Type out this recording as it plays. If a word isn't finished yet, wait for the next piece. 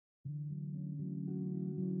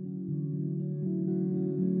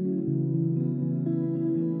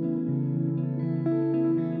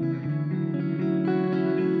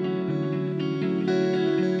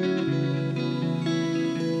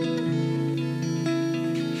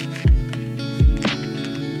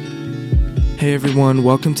Hey everyone,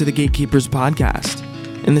 welcome to the Gatekeepers podcast.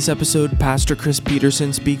 In this episode, Pastor Chris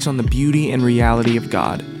Peterson speaks on the beauty and reality of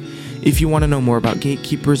God. If you want to know more about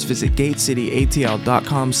Gatekeepers, visit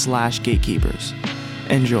gatecityatl.com/gatekeepers.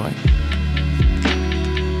 Enjoy.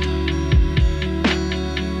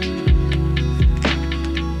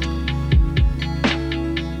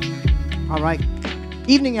 All right.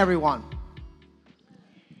 Evening, everyone.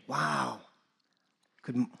 Wow.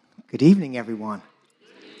 Good evening, everyone.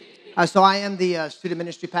 So I am the student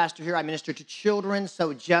ministry pastor here. I minister to children.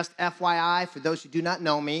 So just FYI, for those who do not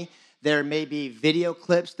know me, there may be video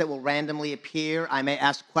clips that will randomly appear. I may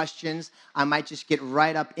ask questions. I might just get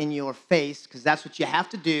right up in your face because that's what you have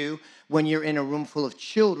to do when you're in a room full of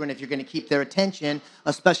children if you're going to keep their attention,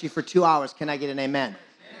 especially for 2 hours. Can I get an amen?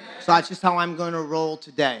 So that's just how I'm going to roll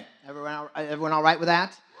today. Everyone all right with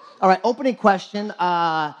that? All right, opening question.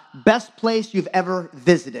 Best place you've ever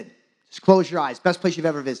visited? Just close your eyes. Best place you've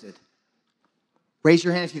ever visited. Raise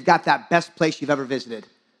your hand if you've got that best place you've ever visited. I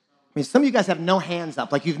mean, some of you guys have no hands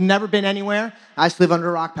up. Like you've never been anywhere. I just live under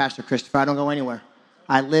a rock, Pastor Christopher. I don't go anywhere.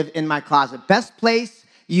 I live in my closet. Best place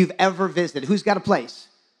you've ever visited. Who's got a place?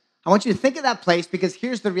 I want you to think of that place because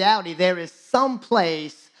here's the reality. There is some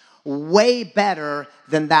place way better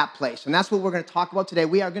than that place. And that's what we're going to talk about today.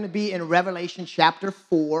 We are going to be in Revelation chapter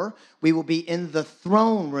 4. We will be in the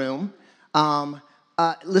throne room. The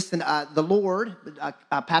Lord,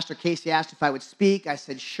 Pastor Casey asked if I would speak. I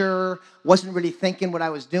said, sure. Wasn't really thinking what I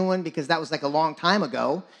was doing because that was like a long time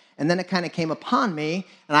ago. And then it kind of came upon me.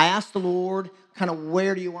 And I asked the Lord, kind of,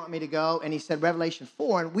 where do you want me to go? And he said, Revelation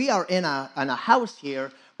 4. And we are in a house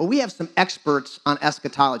here where we have some experts on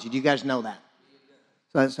eschatology. Do you guys know that?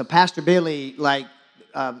 So Pastor Billy,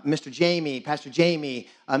 Mr. Jamie, Pastor Jamie,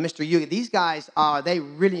 Mr. Yuga, these guys they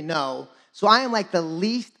really know. So I am like the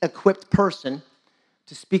least equipped person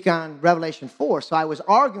to speak on Revelation 4. So I was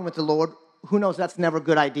arguing with the Lord. Who knows, that's never a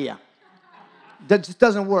good idea. That just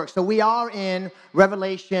doesn't work. So we are in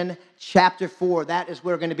Revelation chapter 4. That is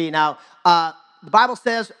where we're going to be. Now, the Bible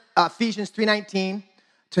says, Ephesians 3:19,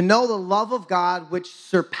 to know the love of God which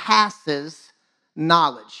surpasses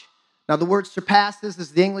knowledge. Now, the word surpasses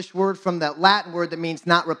is the English word from the Latin word that means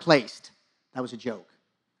not replaced. That was a joke.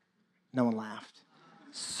 No one laughed.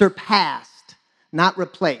 Surpassed, not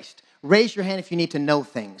replaced. Raise your hand if you need to know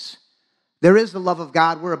things. There is the love of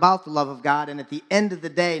God. We're about the love of God. And at the end of the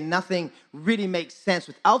day, nothing really makes sense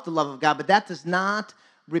without the love of God. But that does not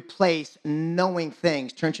replace knowing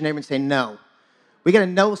things. Turn to your neighbor and say, no. We got to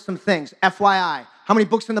know some things. FYI, how many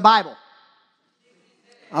books in the Bible?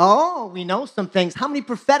 Oh, we know some things. How many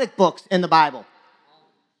prophetic books in the Bible?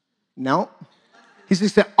 No. He's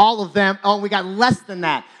just said all of them. Oh, we got less than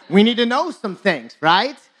that. We need to know some things,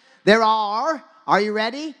 right? There are you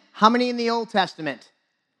ready? How many in the Old Testament?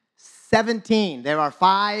 17. There are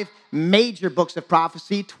 5 major books of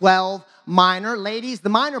prophecy, 12 minor. Ladies, the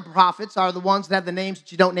minor prophets are the ones that have the names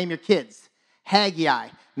that you don't name your kids. Haggai,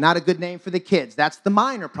 not a good name for the kids. That's the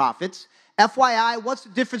minor prophets. FYI, what's the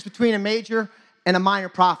difference between a major and a minor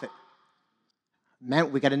prophet?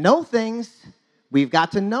 Man, we got to know things. We've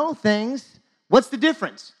got to know things. What's the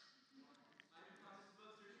difference?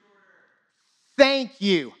 Thank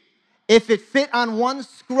you. If it fit on one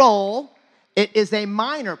scroll, it is a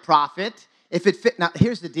minor prophet. If it fit, now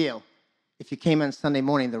here's the deal. If you came on Sunday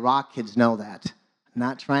morning, the Rock kids know that. I'm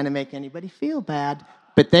not trying to make anybody feel bad,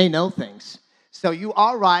 but they know things. So you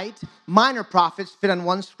are right. Minor prophets fit on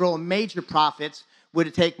one scroll. Major prophets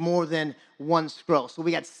would take more than one scroll. So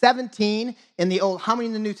we got 17 in the Old. How many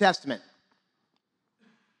in the New Testament?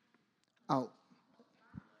 Oh,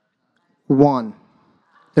 1.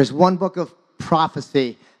 There's one book of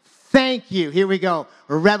prophecy. Thank you. Here we go.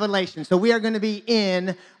 Revelation. So we are going to be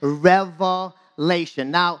in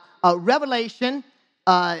Revelation. Now, Revelation,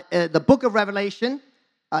 the book of Revelation,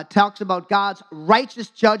 talks about God's righteous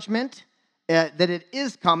judgment, that it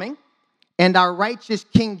is coming, and our righteous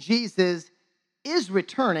King Jesus is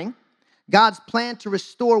returning. God's plan to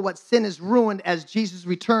restore what sin has ruined as Jesus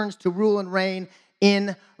returns to rule and reign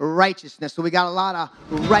in righteousness. So we got a lot of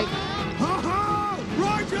righteous,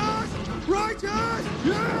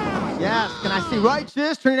 yeah! Yes, can I see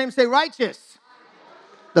righteous? Turn your name and say righteous.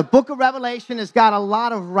 The book of Revelation has got a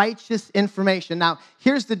lot of righteous information. Now,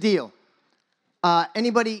 here's the deal.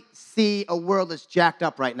 Anybody see a world that's jacked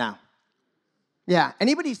up right now? Yeah.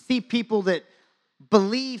 Anybody see people that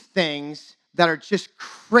believe things that are just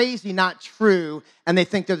crazy, not true, and they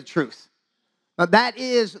think they're the truth? Now, that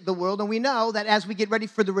is the world, and we know that as we get ready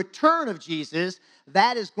for the return of Jesus,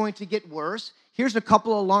 that is going to get worse. Here's a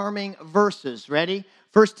couple alarming verses. Ready?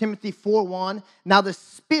 1 Timothy 4:1. Now, the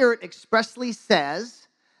Spirit expressly says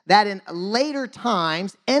that in later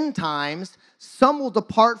times, end times, some will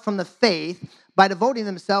depart from the faith by devoting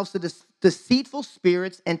themselves to deceitful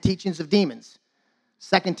spirits and teachings of demons.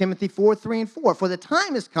 2 Timothy 4:3-4. For the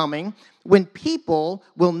time is coming when people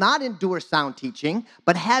will not endure sound teaching,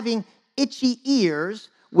 but having itchy ears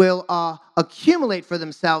will accumulate for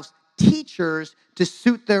themselves teachers to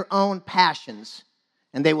suit their own passions.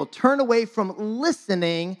 And they will turn away from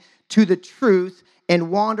listening to the truth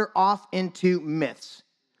and wander off into myths.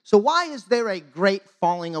 So why is there a great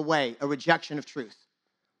falling away, a rejection of truth?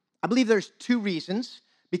 I believe there's two reasons.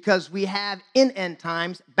 Because we have in end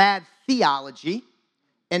times bad theology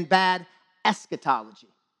and bad eschatology.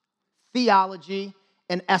 Theology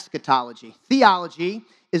and eschatology. Theology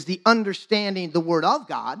is the understanding the word of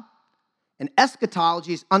God, and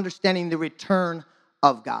eschatology is understanding the return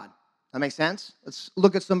of God. That makes sense? Let's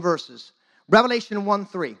look at some verses. Revelation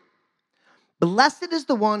 1:3. Blessed is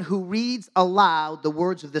the one who reads aloud the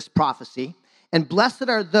words of this prophecy, and blessed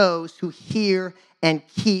are those who hear and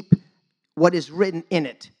keep what is written in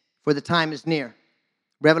it, for the time is near.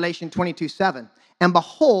 Revelation 22:7. And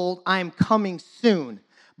behold, I am coming soon.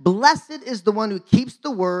 Blessed is the one who keeps the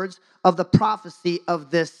words of the prophecy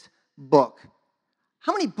of this book.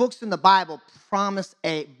 How many books in the Bible promise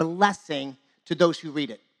a blessing to those who read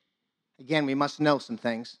it? Again, we must know some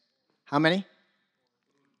things. How many?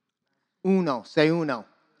 Uno. Say uno.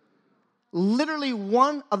 Literally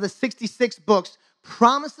one of the 66 books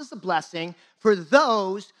promises a blessing for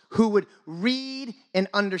those who would read and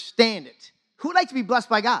understand it. Who would like to be blessed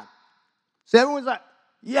by God? So everyone's like,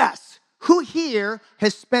 yes. Who here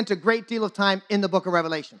has spent a great deal of time in the book of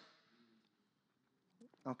Revelation?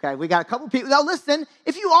 Okay, we got a couple people. Now listen,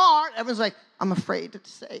 if you are, everyone's like, I'm afraid to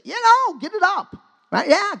say, get it up. Right?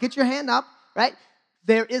 Yeah, get your hand up, right?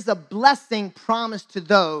 There is a blessing promised to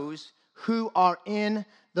those who are in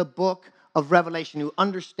the book of Revelation, who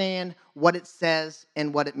understand what it says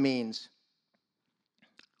and what it means.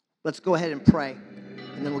 Let's go ahead and pray,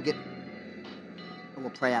 and then we'll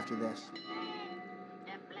pray after this.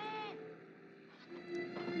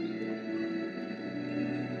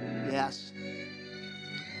 Yes.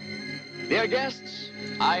 Dear guests,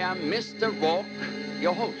 I am Mr. Walk,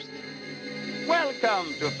 your host.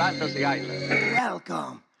 Welcome to Fantasy Island.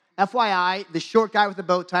 Welcome. FYI, the short guy with the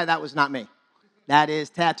bow tie, that was not me. That is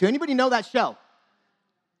Tattoo. Anybody know that show?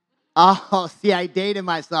 Oh, see, I dated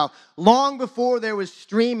myself. Long before there was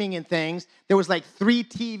streaming and things, there was like 3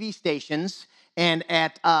 TV stations, and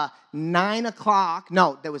at 9 o'clock,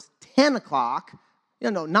 no, there was 10 o'clock,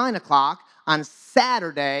 9 o'clock on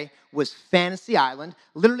Saturday was Fantasy Island,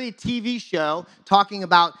 literally a TV show talking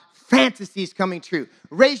about fantasies coming true.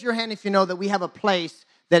 Raise your hand if you know that we have a place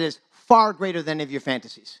that is far greater than any of your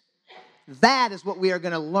fantasies. That is what we are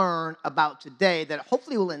going to learn about today, that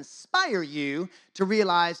hopefully will inspire you to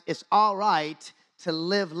realize it's all right to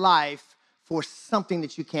live life for something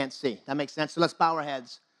that you can't see. That makes sense? So let's bow our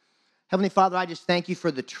heads. Heavenly Father, I just thank you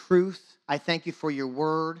for the truth. I thank you for your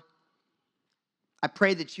word. I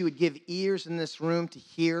pray that you would give ears in this room to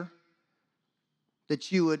hear,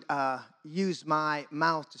 that you would use my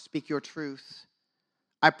mouth to speak your truth.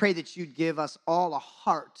 I pray that you'd give us all a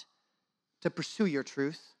heart to pursue your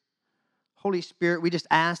truth. Holy Spirit, we just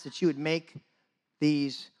ask that you would make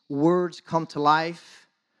these words come to life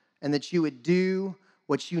and that you would do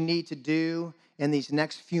what you need to do in these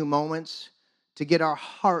next few moments to get our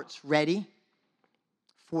hearts ready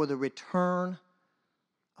for the return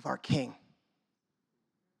of our King.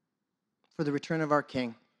 For the return of our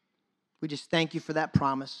King. We just thank you for that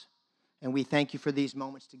promise, and we thank you for these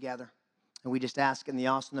moments together. And we just ask in the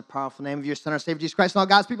awesome and the powerful name of your Son, our Savior, Jesus Christ, and all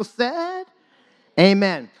God's people said,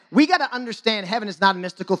 amen. We got to understand heaven is not a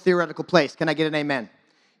mystical, theoretical place. Can I get an amen?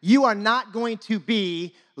 You are not going to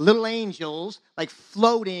be little angels like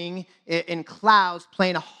floating in clouds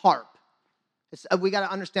playing a harp. We got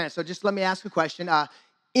to understand it. So just let me ask a question.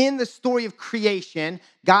 In the story of creation,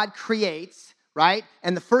 God creates, right?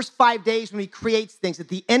 And the first 5 days when he creates things, at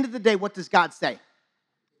the end of the day, what does God say?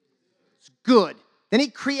 It's good. Then he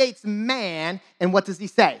creates man, and what does he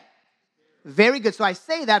say? Very good. So I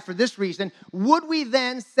say that for this reason. Would we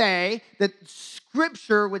then say that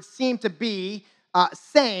Scripture would seem to be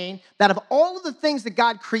saying that of all of the things that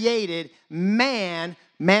God created, man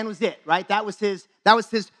was it, right? That was his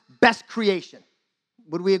best creation.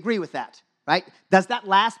 Would we agree with that, right? Does that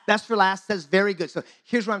best for last says very good. So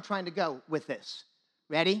here's where I'm trying to go with this.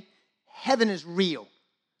 Ready? Heaven is real.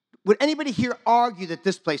 Would anybody here argue that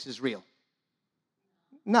this place is real?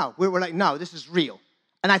 No, we're like, no, this is real.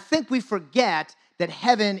 And I think we forget that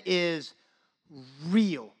heaven is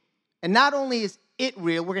real. And not only is it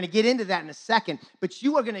real. We're going to get into that in a second. But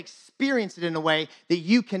you are going to experience it in a way that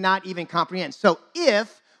you cannot even comprehend. So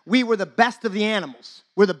if we were the best of the animals,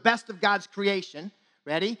 we're the best of God's creation,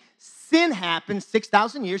 ready? Sin happened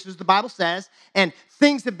 6,000 years, as the Bible says, and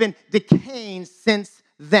things have been decaying since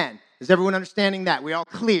then. Is everyone understanding that? We all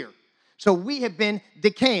clear? So we have been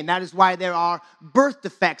decaying. That is why there are birth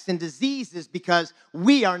defects and diseases, because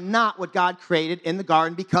we are not what God created in the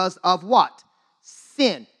garden because of what?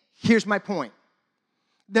 Sin. Here's my point.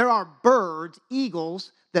 There are birds,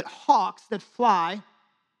 eagles, hawks that fly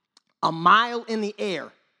a mile in the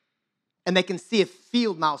air, and they can see a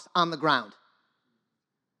field mouse on the ground.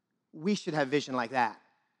 We should have vision like that.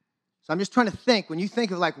 So I'm just trying to think, when you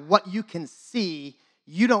think of like what you can see,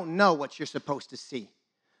 you don't know what you're supposed to see.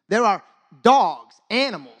 There are dogs,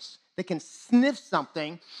 animals that can sniff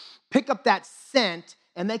something, pick up that scent,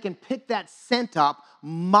 and they can pick that scent up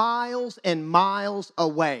miles and miles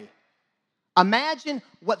away. Imagine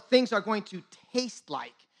what things are going to taste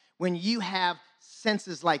like when you have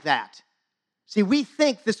senses like that. See, we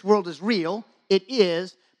think this world is real. It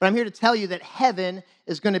is, but I'm here to tell you that heaven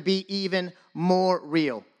is going to be even more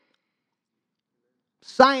real.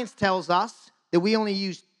 Science tells us that we only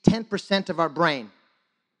use 10% of our brain.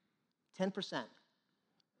 10%.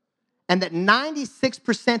 And that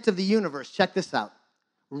 96% of the universe, check this out,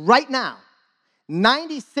 right now,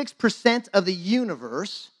 96% of the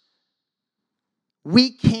universe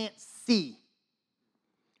we can't see.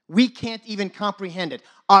 We can't even comprehend it.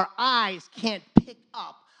 Our eyes can't pick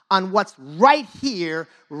up on what's right here,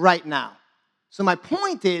 right now. So my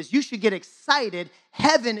point is, you should get excited.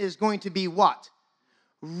 Heaven is going to be what?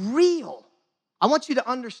 Real. I want you to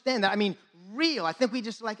understand that. I mean, real. I think we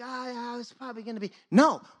just like, yeah, it's probably going to be.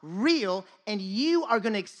 No, real, and you are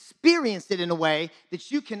going to experience it in a way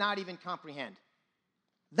that you cannot even comprehend.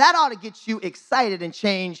 That ought to get you excited and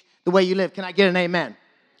change the way you live. Can I get an amen?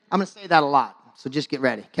 I'm going to say that a lot, so just get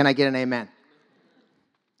ready. Can I get an amen?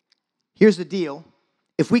 Here's the deal.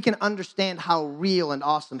 If we can understand how real and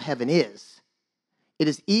awesome heaven is, it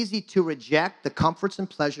is easy to reject the comforts and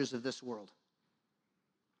pleasures of this world.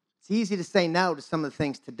 It's easy to say no to some of the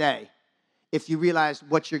things today if you realize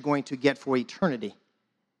what you're going to get for eternity.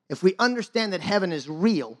 If we understand that heaven is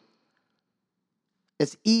real,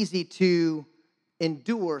 it's easy to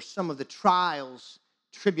endure some of the trials,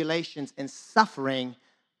 tribulations, and suffering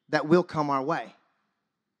that will come our way.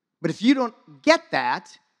 But if you don't get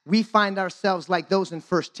that, we find ourselves like those in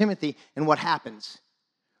 1 Timothy, and what happens?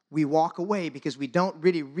 We walk away because we don't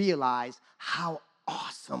really realize how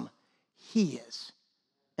awesome he is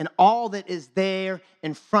and all that is there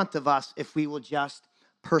in front of us if we will just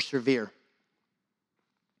persevere.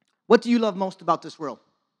 What do you love most about this world?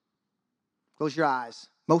 Close your eyes.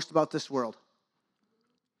 Most about this world.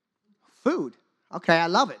 Food. Okay, I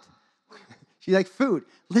love it. She likes food.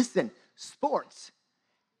 Listen, sports.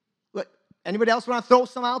 Look, anybody else want to throw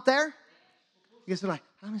some out there? You guys are like,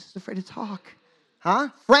 I'm just afraid to talk. Huh?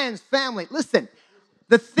 Friends, family. Listen,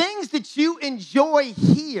 the things that you enjoy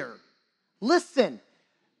here, listen,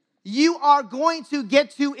 you are going to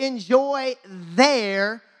get to enjoy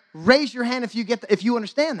there. Raise your hand if you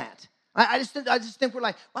understand that. I just think we're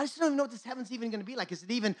like, well, I just don't even know what this heaven's even going to be like. Is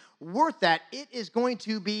it even worth that? It is going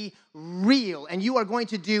to be real, and you are going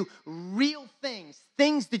to do real things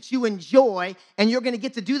that you enjoy, and you're going to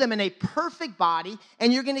get to do them in a perfect body,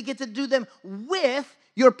 and you're going to get to do them with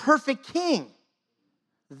your perfect King.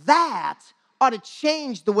 That ought to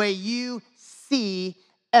change the way you see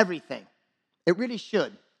everything. It really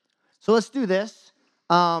should. So let's do this.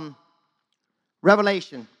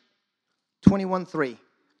 Revelation 21:3.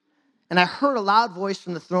 And I heard a loud voice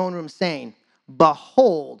from the throne room saying,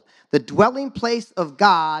 behold, the dwelling place of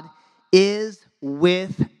God is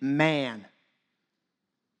with man.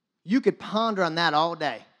 You could ponder on that all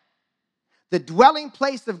day. The dwelling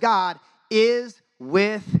place of God is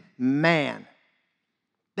with man.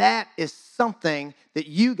 That is something that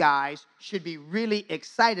you guys should be really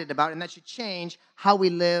excited about, and that should change how we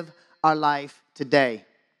live our life today.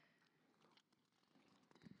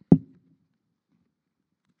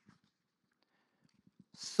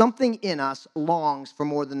 Something in us longs for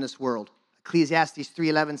more than this world. Ecclesiastes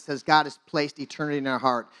 3:11 says God has placed eternity in our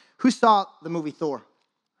heart. Who saw the movie Thor? Have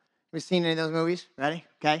you seen any of those movies? Ready?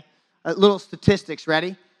 Okay. Little statistics.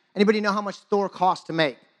 Ready? Anybody know how much Thor cost to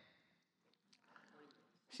make?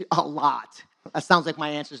 A lot. That sounds like my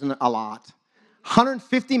answer is a lot.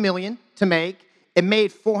 $150 million to make. It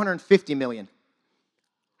made $450 million.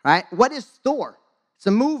 Right? What is Thor? It's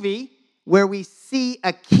a movie where we see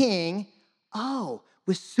a king,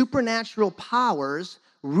 with supernatural powers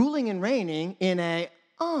ruling and reigning in a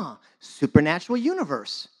supernatural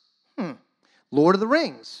universe. Lord of the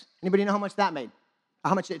Rings. Anybody know how much that made?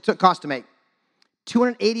 How much it cost to make?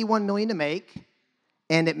 $281 million to make,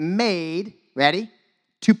 and it made, ready?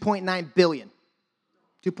 $2.9 billion.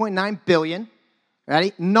 $2.9 billion.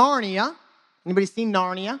 Ready? Narnia. Anybody seen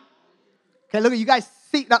Narnia? Okay, look at you guys.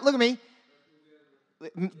 See, now look at me.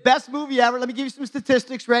 Best movie ever. Let me give you some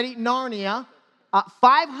statistics. Ready? Narnia.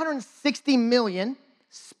 $560 million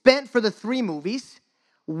spent for the 3 movies.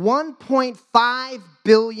 $1.5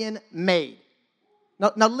 billion made.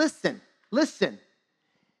 Now listen.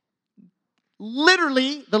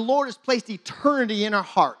 Literally, the Lord has placed eternity in our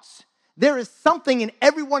hearts. There is something in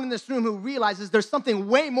everyone in this room who realizes there's something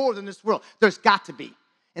way more than this world. There's got to be.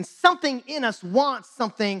 And something in us wants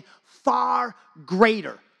something far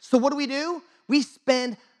greater. So what do? We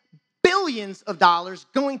spend billions of dollars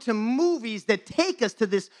going to movies that take us to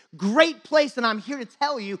this great place. And I'm here to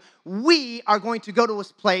tell you, we are going to go to a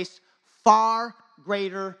place far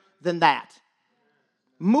greater than that.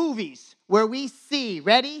 Movies where we see,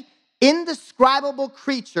 ready? Indescribable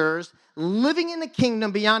creatures living in the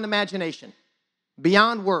kingdom beyond imagination,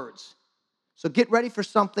 beyond words. So get ready for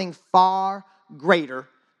something far greater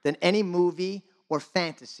than any movie or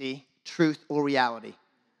fantasy, truth or reality.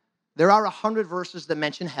 There are 100 verses that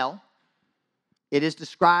mention hell. It is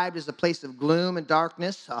described as a place of gloom and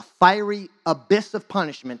darkness, a fiery abyss of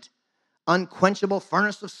punishment, unquenchable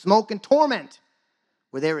furnace of smoke and torment,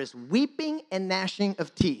 where there is weeping and gnashing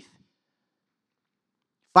of teeth.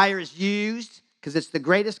 Fire is used because it's the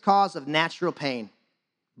greatest cause of natural pain.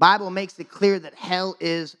 Bible makes it clear that hell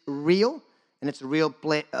is real, and it's a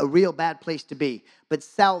real bad place to be. But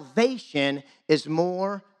salvation is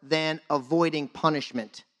more than avoiding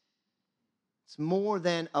punishment. It's more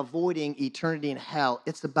than avoiding eternity in hell.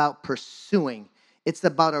 It's about pursuing. It's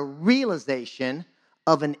about a realization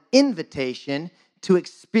of an invitation to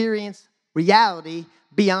experience reality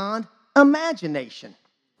beyond imagination.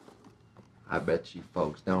 I bet you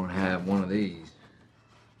folks don't have one of these.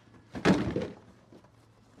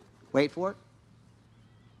 Wait for it.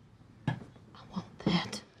 I want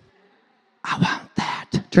that. I want that.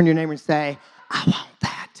 Turn to your neighbor and say, I want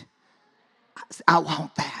that. I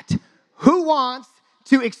want that. Who wants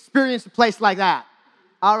to experience a place like that?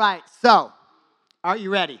 All right, so are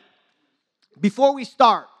you ready? Before we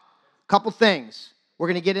start, a couple things. We're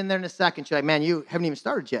going to get in there in a second. You're like, man, you haven't even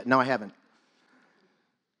started yet. No, I haven't.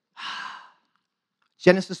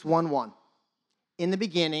 Genesis 1:1. In the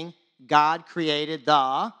beginning, God created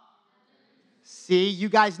the... See, you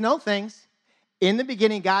guys know things. In the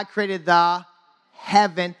beginning, God created the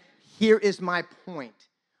heaven. Here is my point.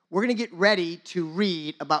 We're going to get ready to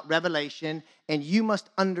read about Revelation, and you must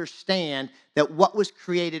understand that what was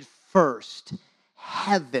created first,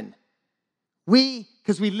 heaven.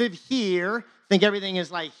 Because we live here, think everything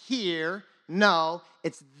is like here. No,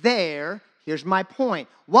 it's there. Here's my point.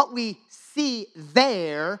 What we see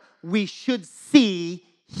there, we should see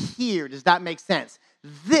here. Does that make sense?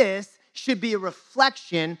 This should be a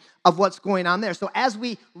reflection of what's going on there. So as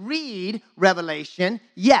we read Revelation,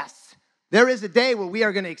 yes, there is a day where we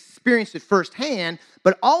are going to experience it firsthand,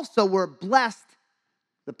 but also we're blessed,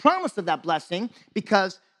 the promise of that blessing,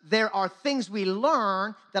 because there are things we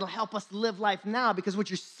learn that'll help us live life now, because what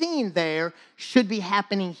you're seeing there should be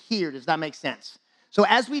happening here. Does that make sense? So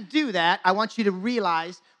as we do that, I want you to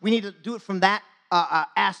realize we need to do it from that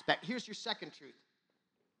aspect. Here's your second truth.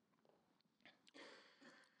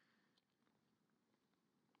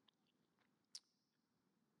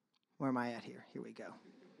 Where am I at here? Here we go.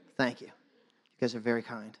 Thank you. You guys are very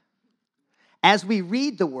kind. As we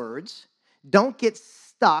read the words, don't get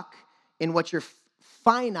stuck in what your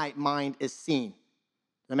finite mind is seeing.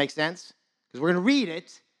 Does that make sense? Because we're going to read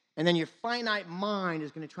it, and then your finite mind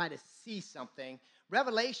is going to try to see something.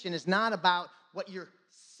 Revelation is not about what you're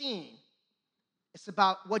seeing. It's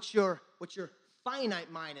about what your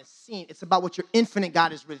finite mind is seeing. It's about what your infinite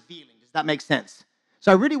God is revealing. Does that make sense?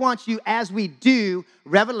 So I really want you, as we do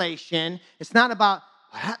Revelation, it's not about,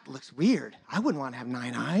 well, that looks weird. I wouldn't want to have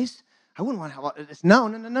 9 eyes. I wouldn't want to have,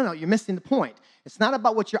 no. You're missing the point. It's not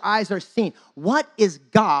about what your eyes are seeing. What is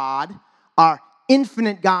God, our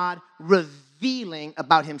infinite God, revealing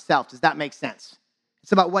about himself? Does that make sense?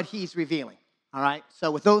 It's about what he's revealing. All right? So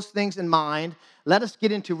with those things in mind, let us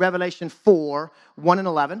get into Revelation 4, 1 and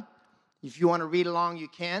 11. If you want to read along, you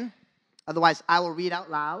can. Otherwise, I will read out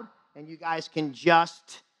loud, and you guys can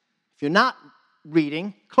just, if you're not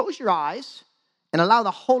reading, close your eyes and allow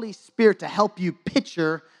the Holy Spirit to help you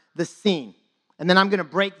picture the scene. And then I'm going to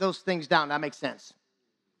break those things down. That makes sense.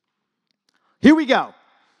 Here we go.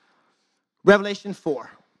 Revelation 4.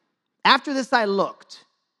 After this I looked,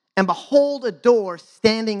 and behold, a door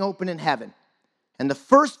standing open in heaven. And the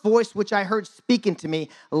first voice which I heard speaking to me,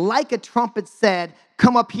 like a trumpet, said,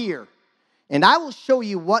 "Come up here, and I will show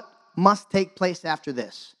you what must take place after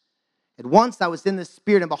this." At once I was in the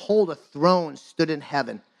Spirit, and behold, a throne stood in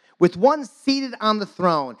heaven, with one seated on the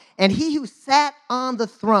throne. And he who sat on the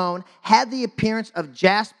throne had the appearance of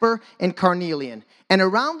jasper and carnelian. And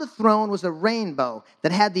around the throne was a rainbow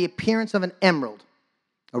that had the appearance of an emerald.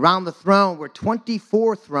 Around the throne were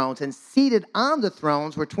 24 thrones, and seated on the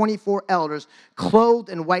thrones were 24 elders, clothed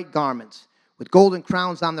in white garments, with golden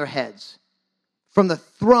crowns on their heads. From the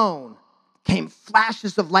throne came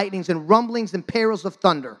flashes of lightnings and rumblings and peals of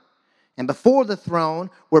thunder. And before the throne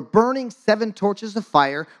were burning 7 torches of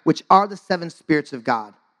fire, which are the 7 spirits of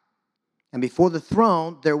God. And before the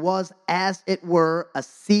throne there was, as it were, a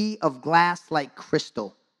sea of glass like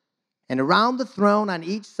crystal. And around the throne, on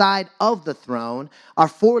each side of the throne, are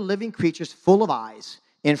 4 living creatures full of eyes,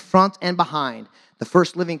 in front and behind. The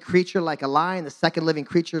first living creature like a lion, the second living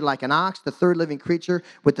creature like an ox, the third living creature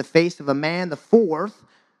with the face of a man, the fourth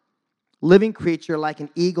living creature like an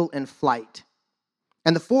eagle in flight.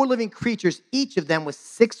 And the 4 living creatures, each of them with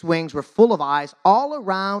 6 wings, were full of eyes all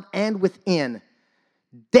around and within.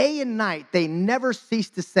 Day and night they never cease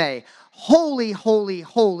to say, "Holy, holy,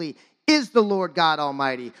 holy is the Lord God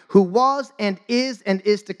Almighty, who was and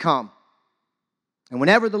is to come." And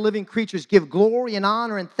whenever the living creatures give glory and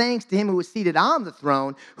honor and thanks to him who is seated on the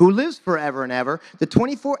throne, who lives forever and ever, the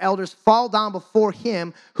 24 elders fall down before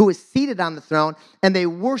him who is seated on the throne, and they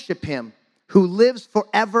worship him who lives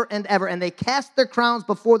forever and ever. And they cast their crowns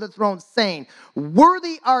before the throne, saying,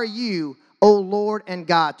 "Worthy are you, O Lord and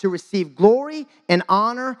God, to receive glory and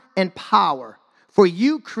honor and power. For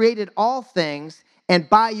you created all things, and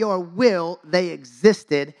by your will they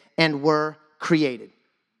existed and were created."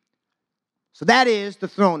 So that is the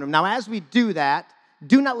throne room. Now, as we do that,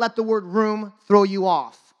 do not let the word room throw you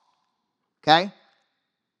off. Okay?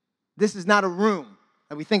 This is not a room.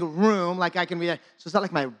 Like we think of room, like I can read. So it's not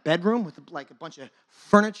like my bedroom with like a bunch of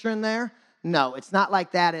furniture in there. No, it's not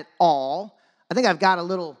like that at all. I think I've got a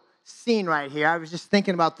little scene right here. I was just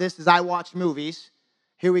thinking about this as I watch movies.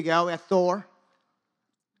 Here we go, we have Thor.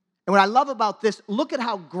 And what I love about this, look at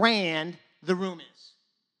how grand the room is.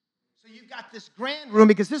 So you've got this grand room,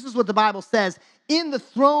 because this is what the Bible says. In the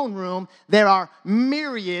throne room, there are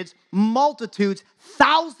myriads, multitudes,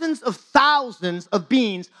 thousands of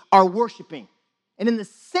beings are worshiping. And in the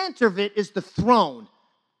center of it is the throne.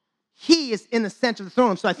 He is in the center of the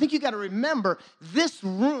throne. So I think you got to remember, this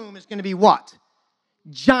room is going to be what?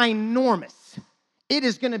 Ginormous. It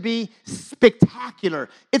is going to be spectacular.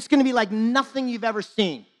 It's going to be like nothing you've ever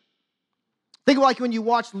seen. Think of like when you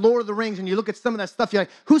watch Lord of the Rings and you look at some of that stuff, you're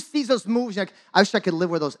like, who sees those movies? You're like, I wish I could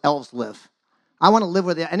live where those elves live. I want to live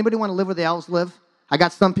where anybody want to live where the elves live? I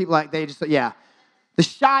got some people like, they just, yeah. The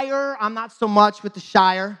Shire, I'm not so much with the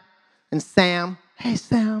Shire. And Sam, hey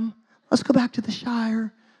Sam, let's go back to the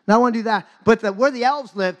Shire. And I want to do that. But where the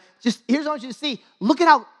elves live, just here's what I want you to see. Look at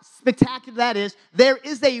how spectacular that is. There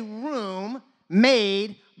is a room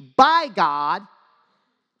made by God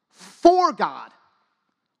for God.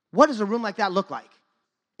 What does a room like that look like?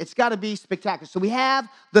 It's got to be spectacular. So we have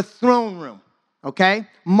the throne room, okay?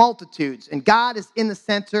 Multitudes. And God is in the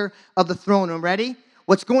center of the throne room. Ready?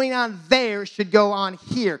 What's going on there should go on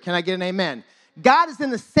here. Can I get an amen? God is in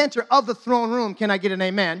the center of the throne room. Can I get an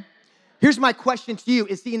amen? Here's my question to you.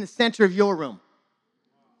 Is he in the center of your room?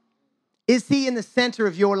 Is he in the center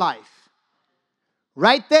of your life?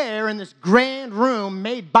 Right there in this grand room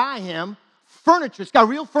made by him, furniture. It's got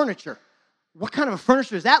real furniture. What kind of a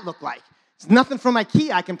furniture does that look like? It's nothing from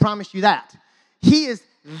IKEA, I can promise you that. He is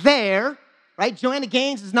there, right? Joanna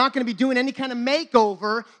Gaines is not going to be doing any kind of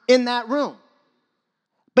makeover in that room.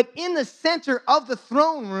 But in the center of the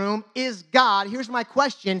throne room is God. Here's my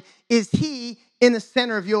question. Is he in the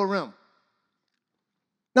center of your room?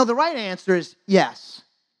 Now, the right answer is yes.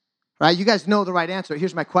 Right? You guys know the right answer.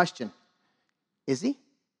 Here's my question. Is he?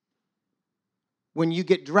 When you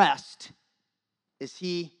get dressed, is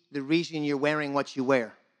he the reason you're wearing what you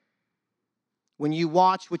wear? When you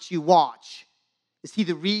watch what you watch, is he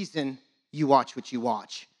the reason you watch what you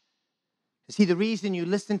watch? Is he the reason you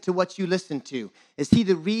listen to what you listen to? Is he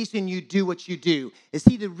the reason you do what you do? Is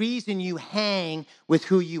he the reason you hang with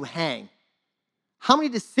who you hang? How many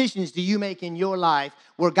decisions do you make in your life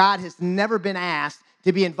where God has never been asked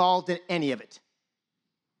to be involved in any of it?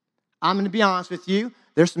 I'm going to be honest with you.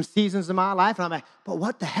 There's some seasons in my life, and I'm like, but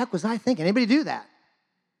what the heck was I thinking? Anybody do that?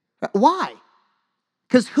 Why?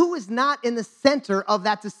 Because who is not in the center of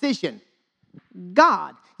that decision?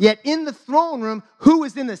 God. Yet in the throne room, who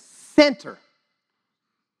is in the center?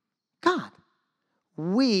 God.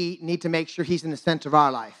 We need to make sure he's in the center of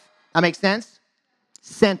our life. That makes sense?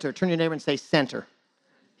 Center. Turn to your neighbor and say center.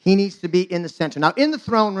 He needs to be in the center. Now, in the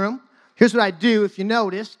throne room, here's what I do. If you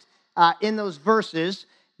noticed, in those verses,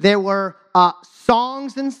 there were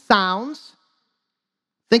songs and sounds.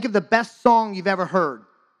 Think of the best song you've ever heard.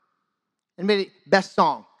 Anybody, best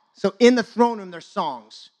song. So in the throne room, there's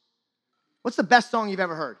songs. What's the best song you've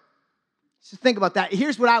ever heard? Just think about that.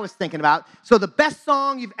 Here's what I was thinking about. So the best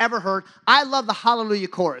song you've ever heard, I love the Hallelujah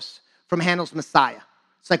chorus from Handel's Messiah.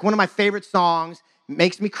 It's like one of my favorite songs. It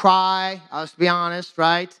makes me cry, I'll just be honest,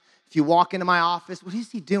 right? If you walk into my office, what is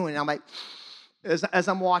he doing? And I'm like, as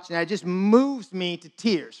I'm watching it just moves me to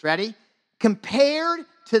tears. Ready? Compared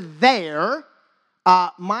to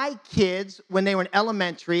my kids, when they were in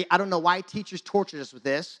elementary, I don't know why teachers tortured us with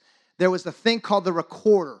this, there was a thing called the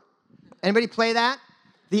recorder. Anybody play that?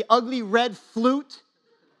 The ugly red flute,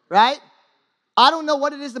 right? I don't know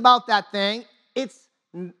what it is about that thing. It's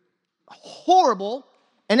horrible.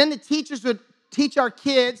 And then the teachers would teach our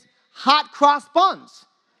kids hot cross buns.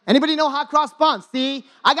 Anybody know hot cross buns? See,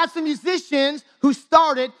 I got some musicians who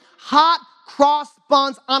started hot cross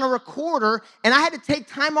buns on a recorder, and I had to take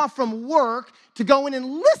time off from work to go in and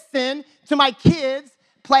listen to my kids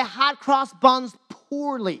play hot cross buns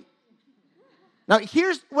poorly. Now,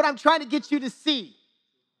 here's what I'm trying to get you to see.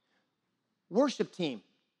 Worship team.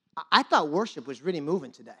 I thought worship was really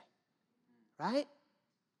moving today, right?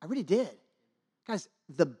 I really did. Guys,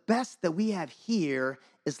 the best that we have here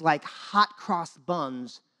is like hot cross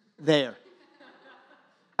buns there.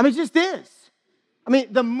 I mean, it just is. I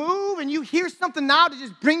mean, the move, and you hear something now that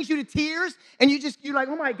just brings you to tears, and you're like,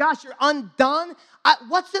 oh my gosh, you're undone.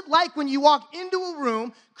 What's it like when you walk into a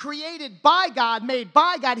room created by God, made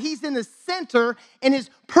by God? He's in the center, and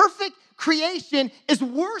his perfect creation is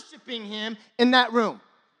worshiping him in that room.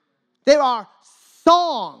 There are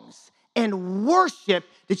songs and worship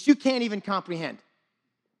that you can't even comprehend.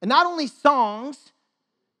 And not only songs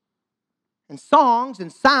and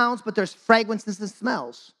sounds, but there's fragrances and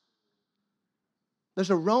smells.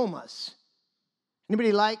 There's aromas.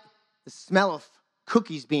 Anybody like the smell of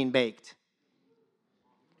cookies being baked?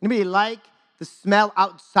 Anybody like the smell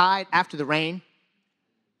outside after the rain?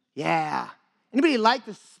 Yeah. Anybody like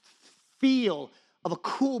the feel of a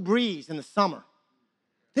cool breeze in the summer?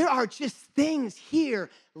 There are just things here,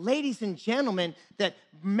 ladies and gentlemen, that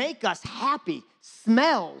make us happy,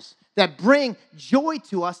 smells that bring joy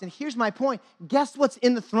to us. And here's my point. Guess what's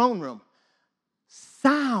in the throne room?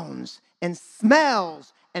 Sounds and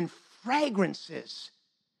smells and fragrances.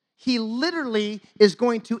 He literally is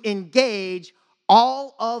going to engage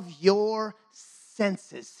all of your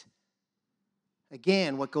senses.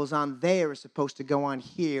 Again, what goes on there is supposed to go on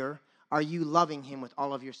here. Are you loving him with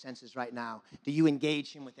all of your senses right now? Do you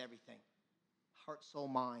engage him with everything? Heart, soul,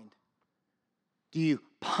 mind. Do you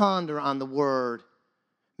ponder on the word,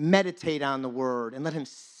 meditate on the word, and let him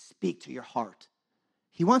speak to your heart?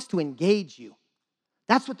 He wants to engage you.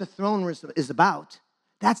 That's what the throne room is about.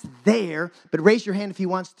 That's there, but raise your hand if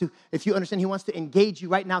you understand he wants to engage you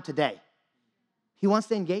right now today. He wants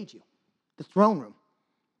to engage you. The throne room.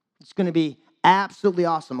 It's going to be absolutely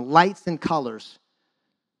awesome. Lights and colors.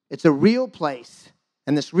 It's a real place,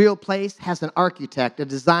 and this real place has an architect, a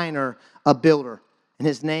designer, a builder, and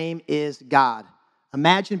his name is God.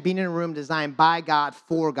 Imagine being in a room designed by God,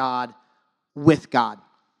 for God, with God.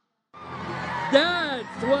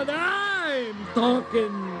 That's what I'm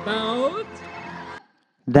talking about.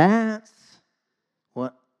 That's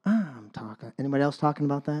what I'm talking. Anybody else talking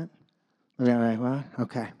about that?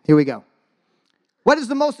 Okay, here we go. What is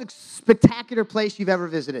the most spectacular place you've ever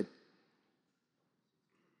visited?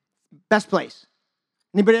 Best place.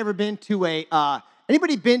 Anybody ever been to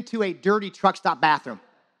a dirty truck stop bathroom?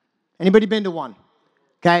 Anybody been to one?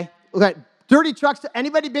 Okay. Dirty truck stop.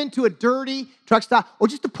 Anybody been to a dirty truck stop or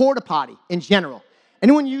just a porta potty in general?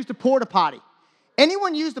 Anyone used a porta potty?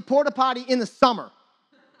 Anyone used a porta potty in the summer?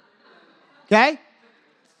 Okay.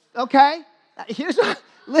 Okay. Here's what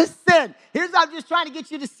I'm just trying to get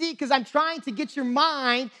you to see, because I'm trying to get your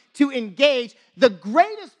mind to engage. The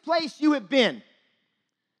greatest place you have been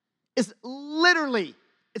is literally,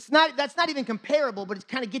 that's not even comparable, but it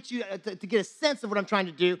kind of gets you to get a sense of what I'm trying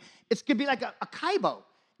to do. It's going to be like a kaibo.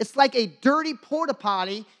 It's like a dirty porta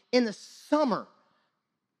potty in the summer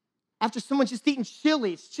after someone's just eaten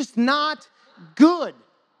chili. It's just not good.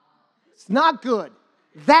 It's not good.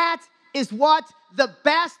 That is what the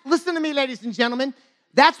best, listen to me, ladies and gentlemen,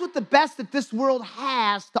 that's what the best that this world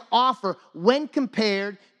has to offer when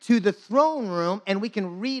compared to the throne room, and we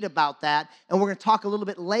can read about that, and we're going to talk a little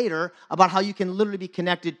bit later about how you can literally be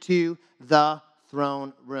connected to the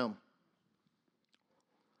throne room.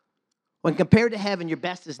 When compared to heaven, your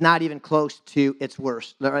best is not even close to its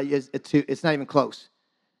worst. It's not even close.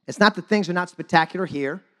 It's not that things are not spectacular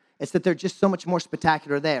here. It's that they're just so much more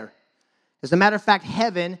spectacular there. As a matter of fact,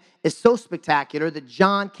 heaven is so spectacular that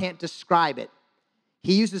John can't describe it.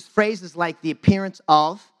 He uses phrases like the appearance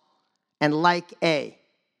of and like a,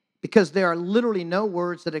 because there are literally no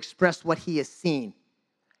words that express what he has seen.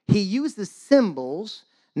 He uses symbols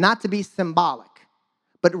not to be symbolic,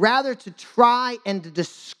 but rather to try and to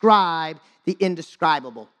describe the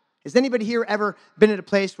indescribable. Has anybody here ever been at a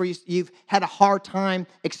place where you've had a hard time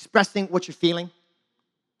expressing what you're feeling?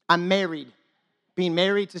 I'm married. Being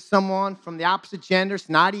married to someone from the opposite gender is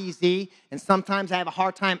not easy, and sometimes I have a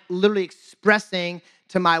hard time literally expressing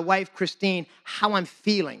to my wife, Christine, how I'm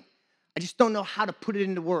feeling. I just don't know how to put it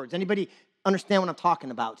into words. Anybody understand what I'm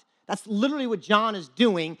talking about? That's literally what John is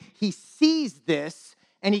doing. He sees this,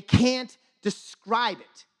 and he can't describe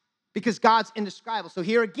it because God's indescribable. So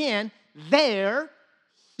here again, there,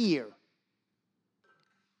 here.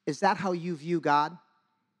 Is that how you view God?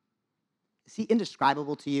 Is he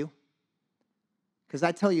indescribable to you? Because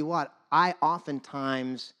I tell you what, I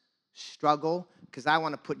oftentimes struggle because I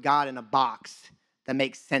want to put God in a box that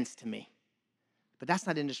makes sense to me. But that's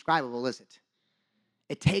not indescribable, is it?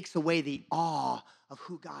 It takes away the awe of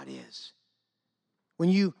who God is. When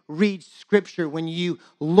you read Scripture, when you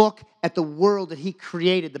look at the world that he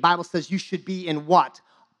created, the Bible says you should be in what?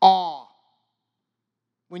 Awe.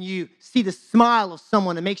 When you see the smile of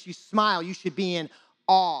someone that makes you smile, you should be in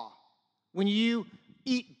awe. When you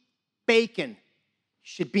eat bacon, you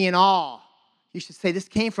should be in awe. You should say, this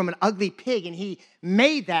came from an ugly pig, and he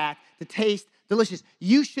made that to taste delicious.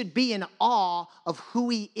 You should be in awe of who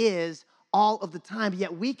he is all of the time,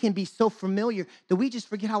 yet we can be so familiar that we just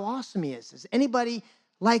forget how awesome he is. Is anybody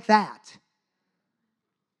like that?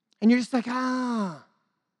 And you're just like, And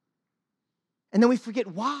then we forget,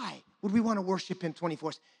 why would we want to worship him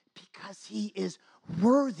 24/7? Because he is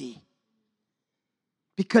worthy.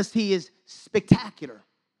 Because he is spectacular.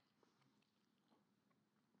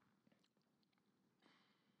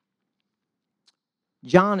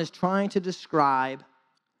 John is trying to describe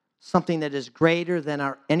something that is greater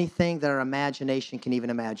than anything that our imagination can even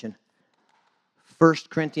imagine. 1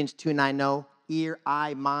 Corinthians 2:9, no ear,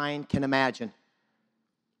 eye, mind can imagine.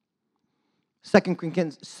 2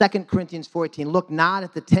 Corinthians 4:18, look not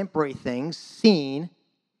at the temporary things seen,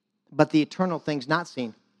 but the eternal things not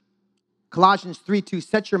seen. Colossians 3:2,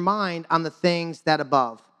 set your mind on the things that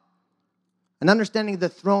above. An understanding of the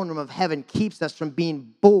throne room of heaven keeps us from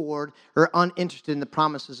being bored or uninterested in the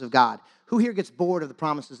promises of God. Who here gets bored of the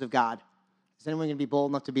promises of God? Is anyone going to be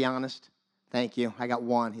bold enough to be honest? Thank you. I got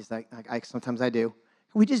one. He's like, sometimes I do.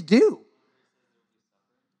 We just do.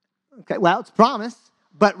 Okay, well, it's promised.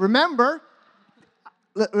 But remember,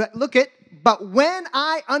 but when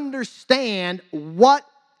I understand what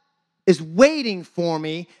is waiting for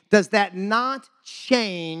me, does that not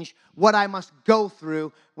change what I must go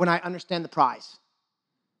through when I understand the prize?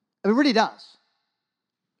 It really does.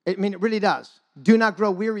 It really does. Do not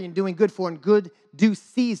grow weary in doing good, for in good due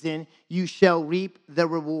season you shall reap the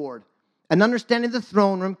reward. An understanding of the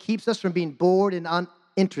throne room keeps us from being bored and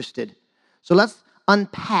uninterested. So let's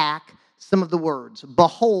unpack some of the words.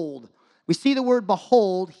 Behold. We see the word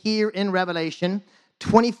behold here in Revelation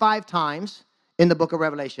 25 times in the book of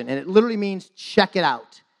Revelation. And it literally means check it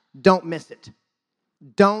out. Don't miss it.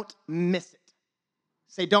 Don't miss it.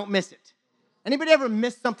 Say, don't miss it. Anybody ever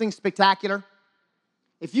miss something spectacular?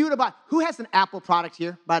 If you were to buy, who has an Apple product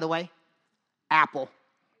here, by the way? Apple.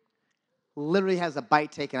 Literally has a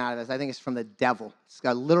bite taken out of it. I think it's from the devil. It's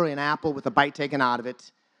got literally an apple with a bite taken out of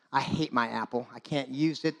it. I hate my Apple. I can't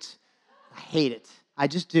use it. I hate it. I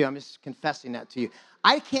just do. I'm just confessing that to you.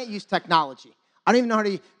 I can't use technology. I don't even know how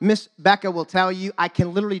to, Miss Becca will tell you, I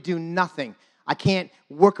can literally do nothing. I can't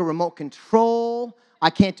work a remote control. I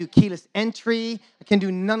can't do keyless entry. I can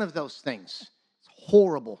do none of those things. It's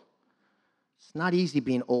horrible. It's not easy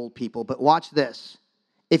being old, people, but watch this.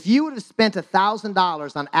 If you would have spent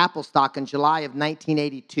 $1,000 on Apple stock in July of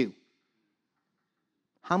 1982,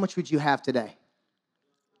 how much would you have today?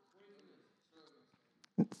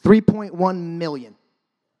 3.1 million.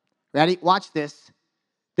 Ready? Watch this.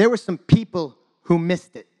 There were some people who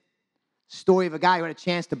missed it. Story of a guy who had a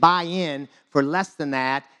chance to buy in for less than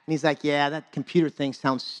that, and he's like, yeah, that computer thing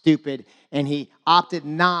sounds stupid, and he opted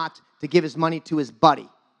not to give his money to his buddy.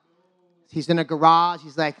 He's in a garage.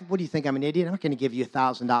 He's like, what do you think, I'm an idiot? I'm not going to give you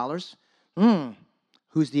 $1,000.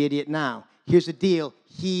 Who's the idiot now? Here's the deal.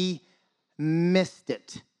 He missed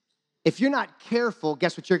it. If you're not careful,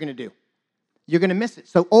 guess what you're going to do? You're going to miss it.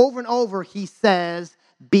 So over and over, he says,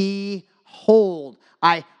 behold.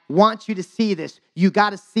 I want you to see this. You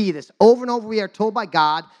got to see this. Over and over, we are told by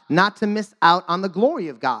God not to miss out on the glory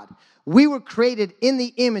of God. We were created in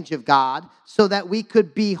the image of God so that we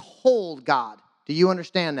could behold God. Do you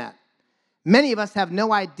understand that? Many of us have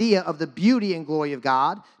no idea of the beauty and glory of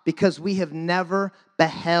God because we have never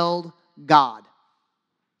beheld God.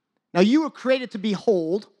 Now, you were created to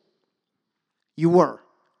behold. You were.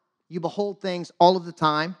 You behold things all of the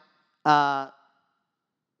time. I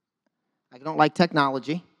don't like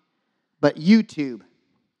technology, but YouTube,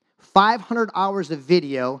 500 hours of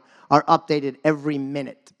video are updated every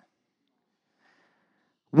minute.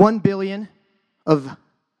 1 billion of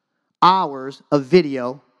hours of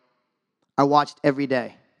video are watched every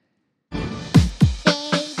day.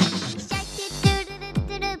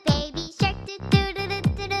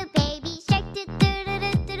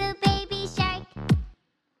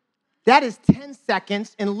 That is 10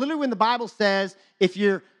 seconds, and literally when the Bible says, if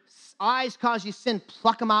your eyes cause you sin,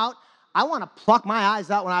 pluck them out. I want to pluck my eyes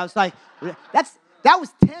out when I was like, that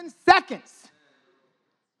was 10 seconds.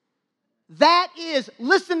 That is,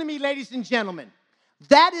 listen to me, ladies and gentlemen,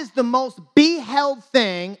 that is the most beheld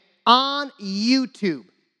thing on YouTube.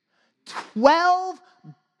 12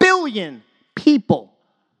 billion people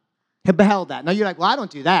have beheld that. Now you're like, well, I don't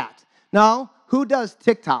do that. No, who does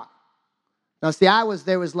TikTok? Now, see,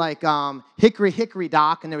 there was like Hickory Hickory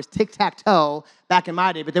Dock, and there was Tic-Tac-Toe back in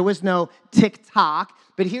my day, but there was no TikTok.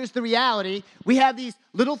 But here's the reality. We have these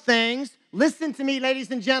little things. Listen to me,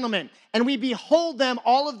 ladies and gentlemen. And we behold them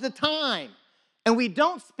all of the time. And we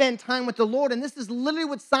don't spend time with the Lord. And this is literally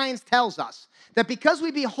what science tells us. That because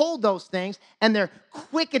we behold those things, and they're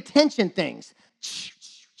quick attention things,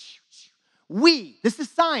 this is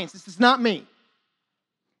science, this is not me.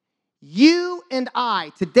 You and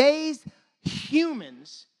I, today's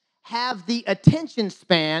humans, have the attention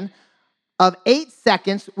span of 8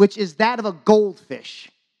 seconds, which is that of a goldfish.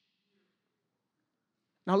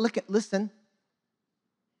 Now listen.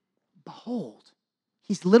 Behold.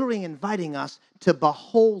 He's literally inviting us to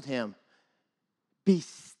behold him. Be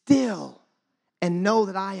still and know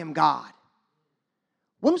that I am God.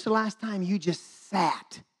 When was the last time you just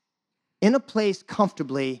sat in a place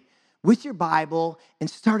comfortably with your Bible and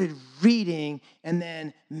started reading and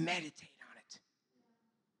then meditate on it?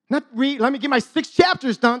 Not read, let me get my 6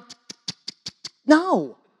 chapters done.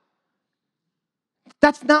 No.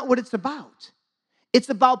 That's not what it's about. It's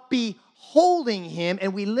about beholding him,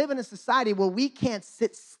 and we live in a society where we can't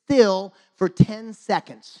sit still for 10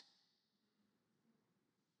 seconds.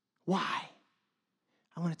 Why?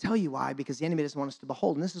 I want to tell you why, because the enemy doesn't want us to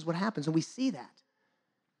behold, and this is what happens, and we see that.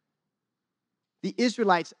 The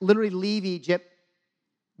Israelites literally leave Egypt.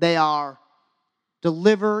 They are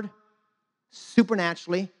delivered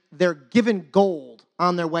supernaturally. They're given gold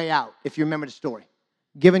on their way out, if you remember the story.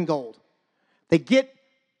 Given gold. They get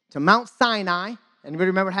to Mount Sinai. Anybody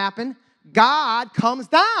remember what happened? God comes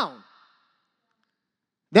down.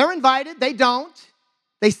 They're invited. They don't.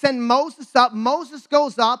 They send Moses up. Moses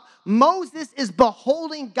goes up. Moses is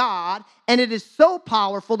beholding God, and it is so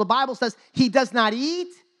powerful. The Bible says he does not eat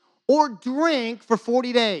or drink for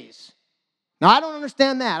 40 days. Now, I don't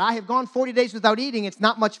understand that. I have gone 40 days without eating. It's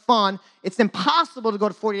not much fun. It's impossible to go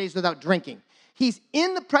to 40 days without drinking. He's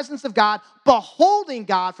in the presence of God, beholding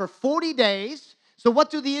God for 40 days. So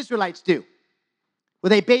what do the Israelites do? Well,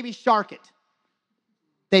 they baby shark it.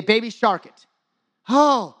 They baby shark it.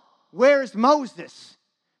 Oh, where's Moses?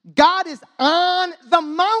 God is on the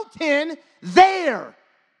mountain there.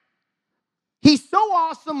 He's so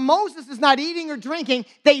awesome. Moses is not eating or drinking.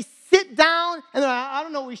 They sit down and they're like, I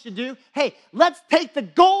don't know what we should do. Hey, let's take the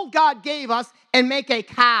gold God gave us and make a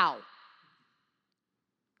cow.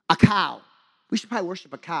 A cow. We should probably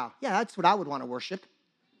worship a cow. Yeah, that's what I would want to worship.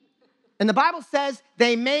 And the Bible says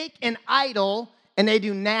they make an idol and they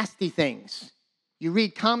do nasty things. You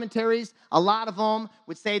read commentaries, a lot of them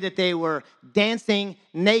would say that they were dancing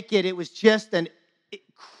naked. It was just a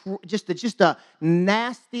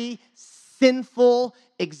nasty, sinful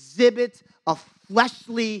exhibit of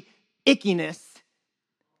fleshly ickiness.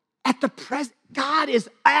 God is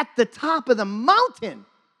at the top of the mountain.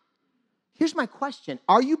 Here's my question.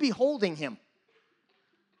 Are you beholding him?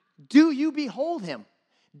 Do you behold him?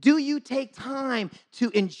 Do you take time to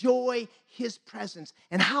enjoy his presence?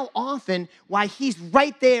 And how often, while he's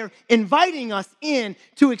right there inviting us in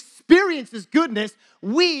to experience his goodness,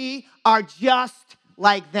 we are just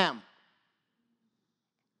like them.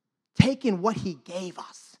 Taking what he gave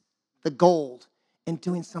us, the gold, and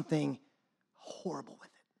doing something horrible with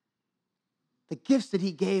it. The gifts that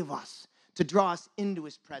he gave us to draw us into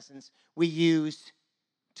his presence, we use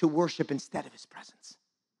to worship instead of his presence.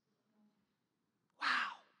 Wow.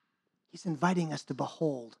 He's inviting us to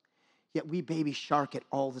behold, yet we baby shark it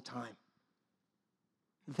all the time.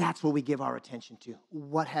 That's what we give our attention to.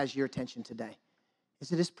 What has your attention today?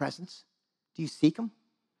 Is it his presence? Do you seek him?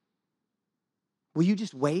 Will you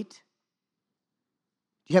just wait?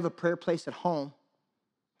 Do you have a prayer place at home?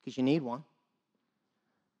 Because you need one.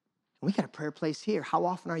 We got a prayer place here. How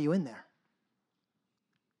often are you in there?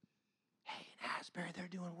 Hey, in Asbury, they're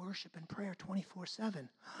doing worship and prayer 24/7.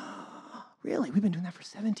 Really? We've been doing that for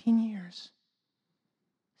 17 years.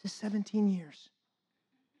 This is 17 years.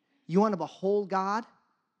 You want to behold God?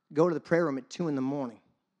 Go to the prayer room at 2 in the morning.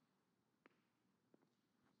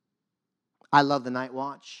 I love the night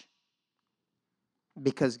watch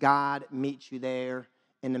because God meets you there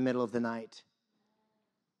in the middle of the night.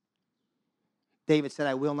 David said,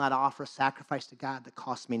 I will not offer a sacrifice to God that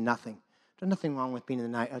costs me nothing. There's nothing wrong with being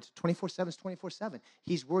in the night. 24/7 is 24/7.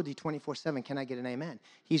 He's worthy 24/7. Can I get an amen?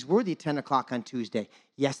 He's worthy at 10 o'clock on Tuesday.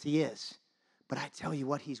 Yes, he is. But I tell you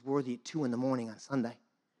what, he's worthy at 2 in the morning on Sunday.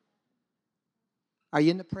 Are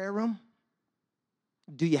you in the prayer room?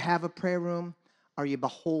 Do you have a prayer room? Are you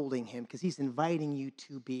beholding him? Because he's inviting you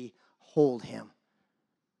to behold him.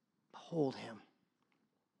 Behold him.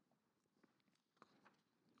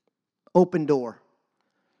 Open door.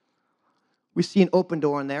 We see an open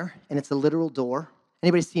door in there, and it's a literal door.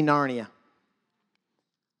 Anybody see Narnia?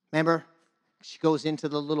 Remember? She goes into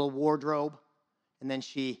the little wardrobe, and then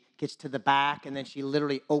she gets to the back, and then she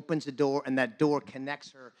literally opens a door, and that door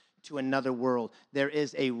connects her to another world. There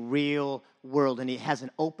is a real world, and it has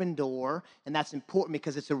an open door, and that's important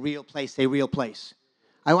because it's a real place, a real place.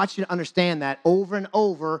 I want you to understand that over and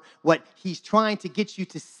over, what he's trying to get you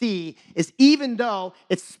to see is even though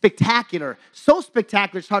it's spectacular, so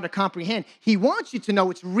spectacular it's hard to comprehend, he wants you to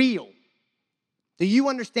know it's real. Do you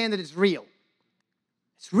understand that it's real?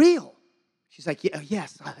 It's real. She's like, yeah,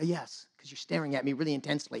 yes, because you're staring at me really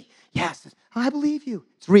intensely. Yes, I believe you.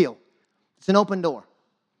 It's real. It's an open door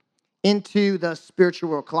into the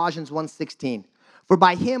spiritual world. Colossians 1:16. For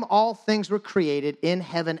by him all things were created in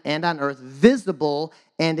heaven and on earth, visible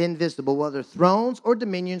and invisible, whether thrones or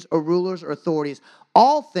dominions or rulers or authorities.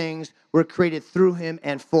 All things were created through him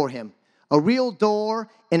and for him. A real door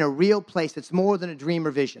in a real place. It's more than a dream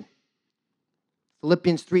or vision.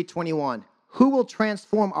 Philippians 3:21. Who will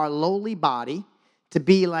transform our lowly body to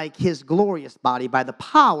be like his glorious body by the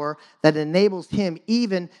power that enables him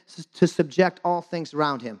even to subject all things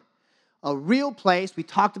around him. A real place, we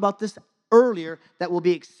talked about this earlier, that will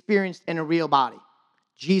be experienced in a real body.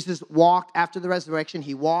 Jesus walked after the resurrection.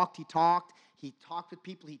 He walked, he talked with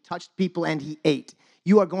people, he touched people, and he ate.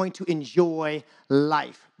 You are going to enjoy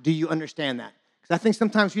life. Do you understand that? Because I think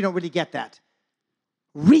sometimes we don't really get that.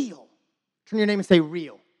 Real. Turn your name and say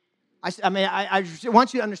real. I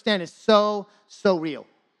want you to understand it's so real.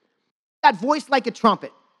 That voice like a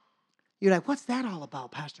trumpet. You're like, what's that all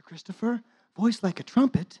about, Pastor Christopher? Voice like a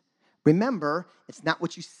trumpet. Remember, it's not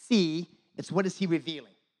what you see, it's what is he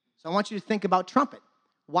revealing. So I want you to think about trumpet.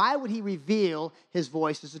 Why would he reveal his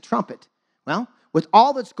voice as a trumpet? Well, with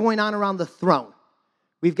all that's going on around the throne,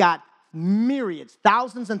 we've got myriads,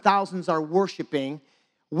 thousands and thousands are worshiping.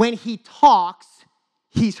 When he talks,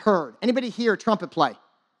 he's heard. Anybody hear a trumpet play?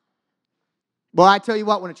 Well, I tell you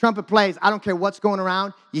what, when a trumpet plays, I don't care what's going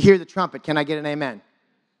around, you hear the trumpet. Can I get an amen?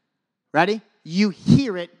 Ready? You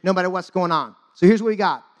hear it no matter what's going on. So here's what we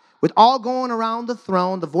got. With all going around the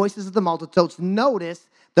throne, the voices of the multitudes, notice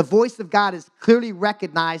the voice of God is clearly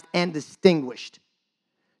recognized and distinguished.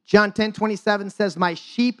 John 10:27 says, my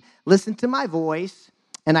sheep listen to my voice,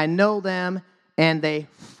 and I know them, and they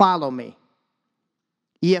follow me.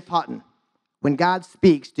 E.F. Hutton, when God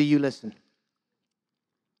speaks, do you listen?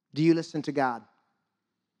 Do you listen to God?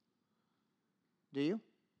 Do you?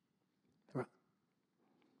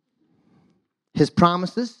 His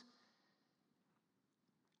promises,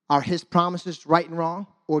 are his promises right and wrong,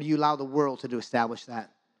 or do you allow the world to establish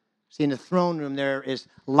that? See, in the throne room, there is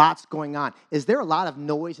lots going on. Is there a lot of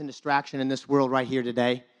noise and distraction in this world right here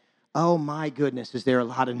today? Oh, my goodness, is there a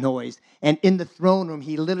lot of noise. And in the throne room,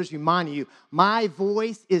 he literally reminded you, my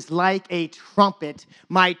voice is like a trumpet.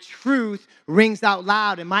 My truth rings out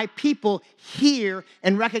loud, and my people hear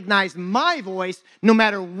and recognize my voice no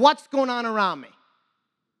matter what's going on around me.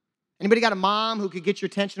 Anybody got a mom who could get your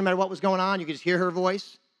attention no matter what was going on? You could just hear her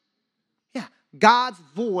voice? Yeah, God's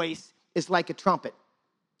voice is like a trumpet.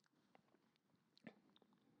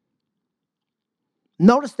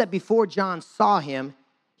 Notice that before John saw him,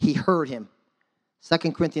 he heard him.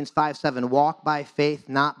 2 Corinthians 5:7, walk by faith,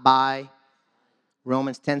 not by.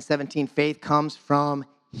 Romans 10:17, faith comes from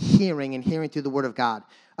hearing, and hearing through the word of God.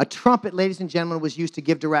 A trumpet, ladies and gentlemen, was used to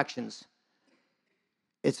give directions.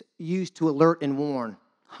 It's used to alert and warn.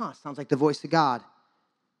 Sounds like the voice of God.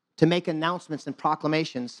 To make announcements and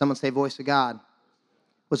proclamations, someone say voice of God,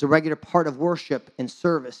 was a regular part of worship and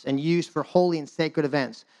service and used for holy and sacred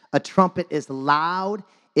events. A trumpet is loud,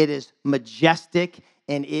 it is majestic,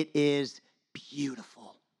 and it is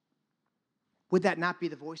beautiful. Would that not be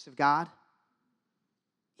the voice of God?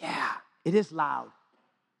 Yeah, it is loud,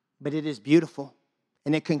 but it is beautiful,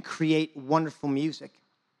 and it can create wonderful music,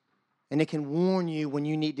 and it can warn you when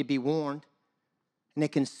you need to be warned, and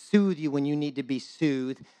it can soothe you when you need to be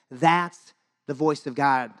soothed. That's the voice of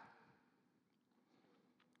God.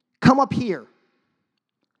 Come up here.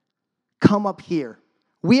 Come up here.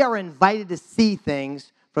 We are invited to see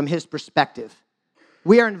things from his perspective.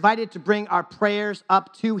 We are invited to bring our prayers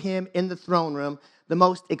up to him in the throne room, the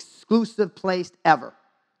most exclusive place ever.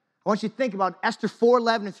 I want you to think about Esther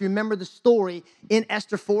 4:11. If you remember the story in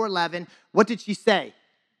Esther 4:11, what did she say?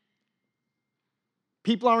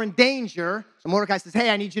 People are in danger. So Mordecai says, hey,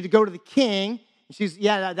 I need you to go to the king. And she's,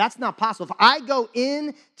 yeah, that's not possible. If I go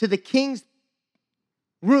into the king's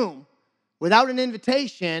room without an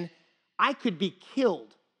invitation, I could be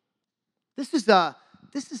killed. This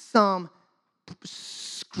is some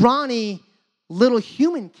scrawny little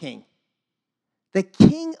human king. The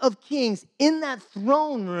King of Kings in that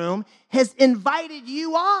throne room has invited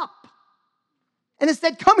you up. And it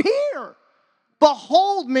said, come here.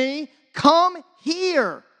 Behold me, come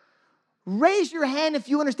here. Raise your hand if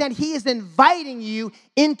you understand he is inviting you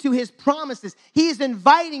into his promises. He is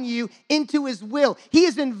inviting you into his will. He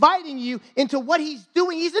is inviting you into what he's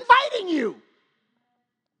doing. He's inviting you.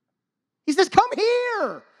 He says, come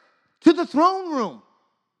here to the throne room.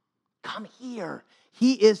 Come here.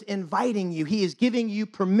 He is inviting you. He is giving you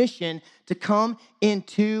permission to come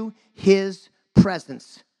into his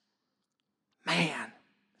presence. Man,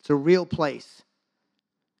 it's a real place.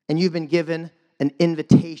 And you've been given an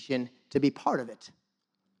invitation to be part of it.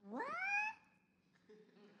 What?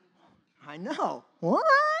 I know. What?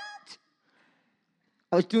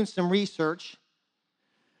 I was doing some research.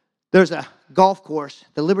 There's a golf course,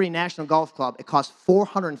 the Liberty National Golf Club. It costs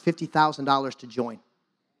 $450,000 to join.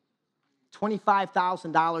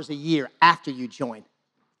 $25,000 a year after you join.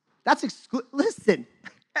 That's listen,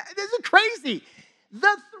 this is crazy.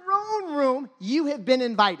 The throne room, you have been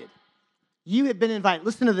invited. You have been invited.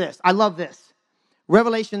 Listen to this. I love this.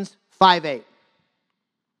 Revelations 5:8.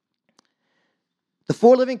 The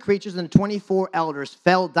 4 living creatures and the 24 elders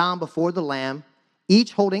fell down before the Lamb,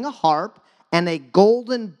 each holding a harp and a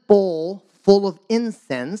golden bowl full of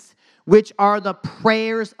incense, which are the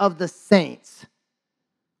prayers of the saints.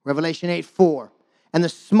 Revelation 8:4. And the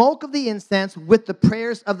smoke of the incense with the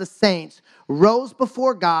prayers of the saints rose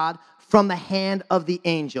before God from the hand of the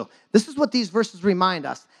angel. This is what these verses remind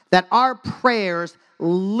us, that our prayers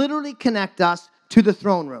literally connect us to the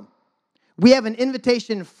throne room. We have an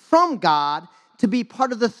invitation from God to be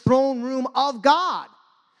part of the throne room of God.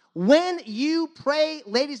 When you pray,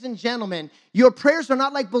 ladies and gentlemen, your prayers are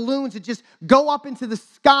not like balloons that just go up into the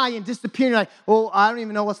sky and disappear. You're like, well, I don't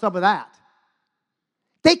even know what's up with that.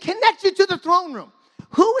 They connect you to the throne room.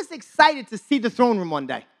 Who is excited to see the throne room one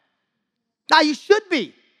day? Now, you should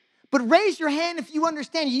be. But raise your hand if you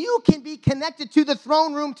understand you can be connected to the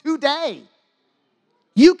throne room today.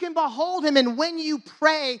 You can behold him, and when you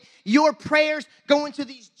pray, your prayers go into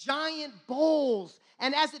these giant bowls.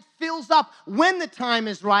 And as it fills up, when the time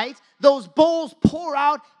is right, those bowls pour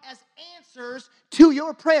out as answers to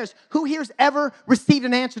your prayers. Who here's ever received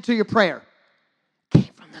an answer to your prayer? It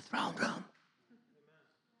came from the throne room.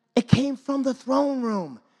 It came from the throne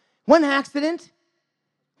room. One accident.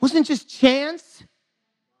 Wasn't just chance.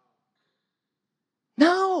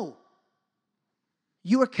 No.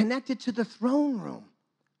 You are connected to the throne room.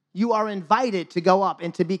 You are invited to go up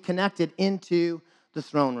and to be connected into the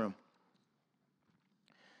throne room.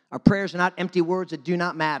 Our prayers are not empty words that do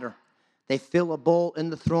not matter. They fill a bowl in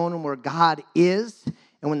the throne room where God is,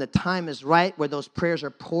 and when the time is right, where those prayers are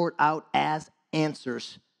poured out as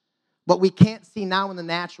answers. What we can't see now in the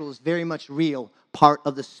natural is very much real, part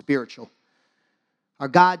of the spiritual. Our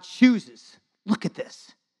God chooses, look at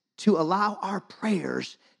this, to allow our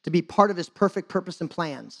prayers to be part of his perfect purpose and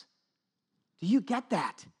plans. Do you get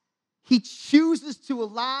that? He chooses to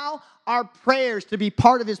allow our prayers to be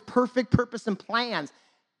part of his perfect purpose and plans.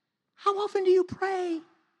 How often do you pray?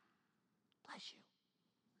 Bless you.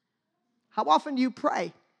 How often do you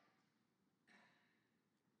pray?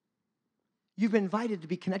 You've been invited to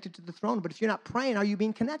be connected to the throne, but if you're not praying, are you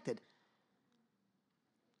being connected?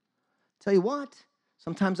 Tell you what,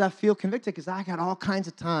 sometimes I feel convicted because I got all kinds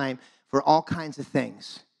of time for all kinds of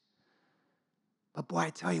things. But boy, I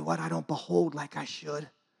tell you what, I don't behold like I should.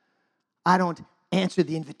 I don't answer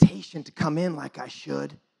the invitation to come in like I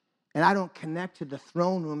should. And I don't connect to the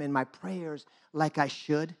throne room in my prayers like I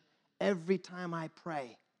should. Every time I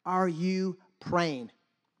pray, are you praying?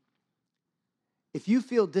 If you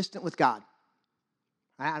feel distant with God,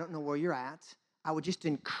 I don't know where you're at, I would just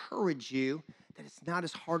encourage you that it's not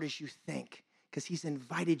as hard as you think, because he's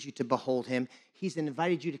invited you to behold him. He's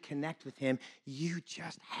invited you to connect with him. You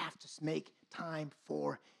just have to make time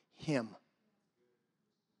for him.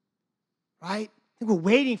 Right? I think we're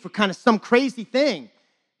waiting for kind of some crazy thing.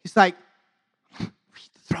 He's like, read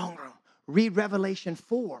the throne room. Read Revelation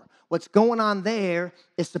 4. What's going on there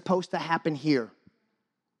is supposed to happen here.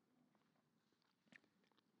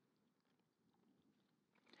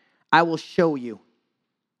 I will show you.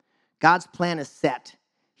 God's plan is set.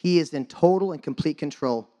 He is in total and complete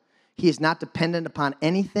control. He is not dependent upon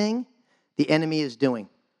anything the enemy is doing.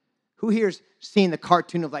 Who here's seen the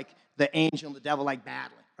cartoon of like the angel and the devil like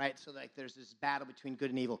battling, right? So like there's this battle between good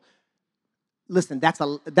and evil. Listen, that's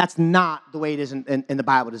not the way it is in the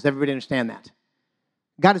Bible. Does everybody understand that?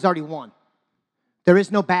 God has already won. There is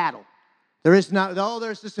no battle. There is no,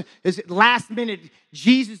 there's this last minute,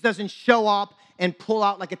 Jesus doesn't show up and pull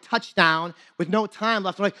out like a touchdown with no time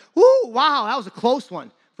left. We're like, ooh, wow, that was a close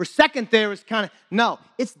one. For a second there, it was kind of, no,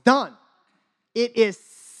 it's done. It is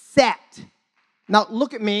set. Now,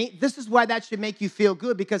 look at me. This is why that should make you feel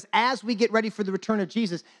good, because as we get ready for the return of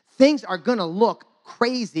Jesus, things are going to look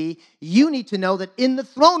crazy. You need to know that in the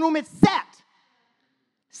throne room, it's set.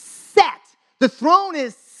 Set. The throne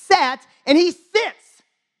is set, and he sits.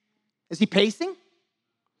 Is he pacing?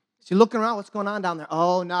 Is he looking around? What's going on down there?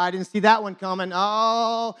 Oh, no, I didn't see that one coming.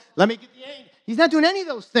 Oh, let me get the angel. He's not doing any of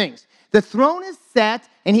those things. The throne is set,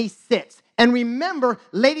 and he sits. And remember,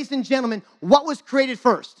 ladies and gentlemen, what was created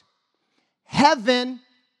first? Heaven.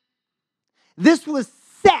 This was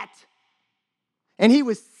set, and he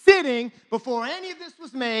was sitting before any of this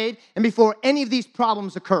was made and before any of these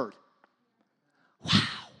problems occurred. Wow.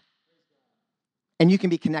 And you can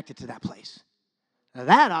be connected to that place. Now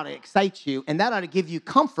that ought to excite you, and that ought to give you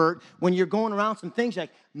comfort when you're going around some things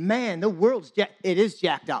like, man, the world's, it is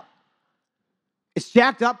jacked up. It's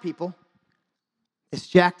jacked up, people. It's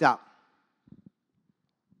jacked up.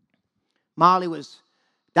 Molly was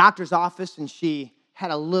doctor's office, and she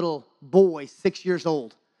had a little boy, 6 years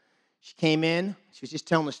old. She came in. She was just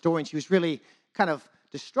telling the story, and she was really kind of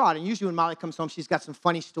distraught. And usually when Molly comes home, she's got some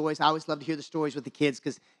funny stories. I always love to hear the stories with the kids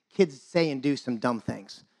because kids say and do some dumb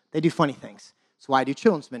things. They do funny things. That's why I do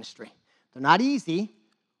children's ministry. They're not easy,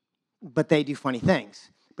 but they do funny things.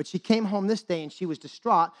 But she came home this day, and she was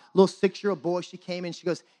distraught. Little 6-year-old boy, she came in, she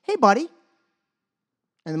goes, hey, buddy.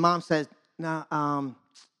 And the mom says, no,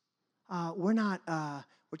 we're not,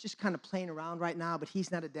 we're just kind of playing around right now, but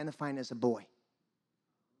he's not identifying as a boy.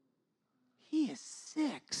 He is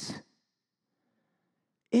 6.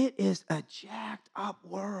 It is a jacked up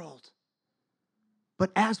world.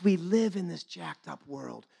 But as we live in this jacked up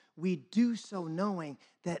world, we do so knowing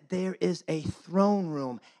that there is a throne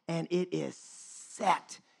room, and it is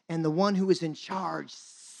set, and the one who is in charge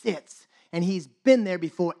sits, and he's been there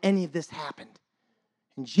before any of this happened.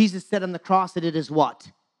 And Jesus said on the cross that it is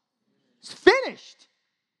what? It's finished.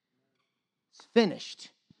 It's finished.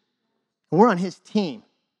 And we're on his team.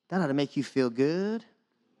 That ought to make you feel good.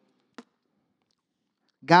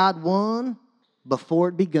 God won before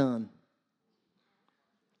it begun.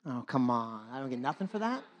 Oh, come on. I don't get nothing for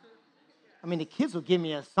that? I mean, the kids will give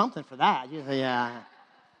me something for that. You say, yeah,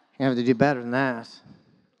 you have to do better than that.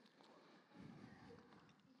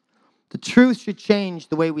 The truth should change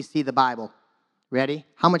the way we see the Bible. Ready?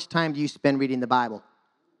 How much time do you spend reading the Bible?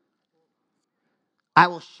 I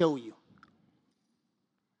will show you.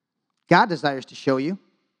 God desires to show you.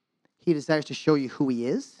 He desires to show you who he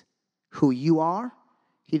is, who you are.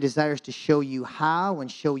 He desires to show you how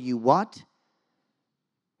and show you what.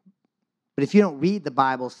 But if you don't read the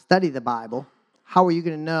Bible, study the Bible, how are you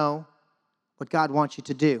going to know what God wants you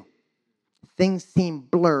to do? Things seem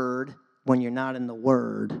blurred when you're not in the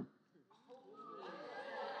Word.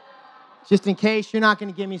 Just in case you're not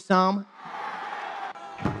going to give me some,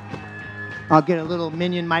 I'll get a little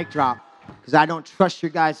minion mic drop because I don't trust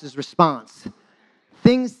your guys' response.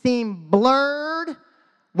 Things seem blurred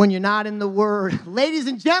when you're not in the Word. Ladies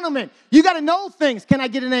and gentlemen, you got to know things. Can I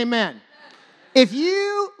get an amen? If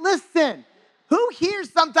you, listen, who here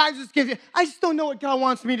sometimes just gives you, I just don't know what God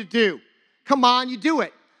wants me to do. Come on, you do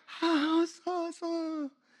it. Are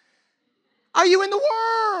you in the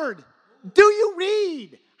Word? Do you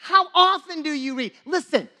read? How often do you read?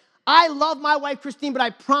 Listen, I love my wife, Christine, but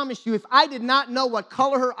I promise you, if I did not know what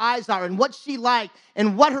color her eyes are and what she liked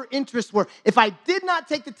and what her interests were, if I did not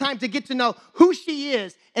take the time to get to know who she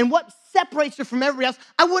is and what separates her from everybody else,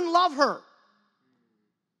 I wouldn't love her.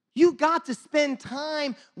 You got to spend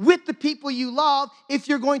time with the people you love if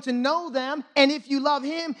you're going to know them. And if you love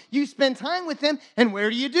him, you spend time with him. And where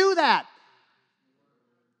do you do that?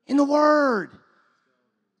 In the Word.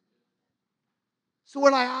 So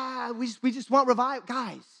we're like, we just want revival.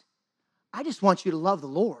 Guys, I just want you to love the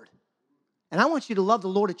Lord. And I want you to love the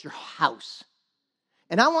Lord at your house.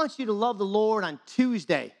 And I want you to love the Lord on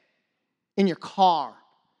Tuesday in your car.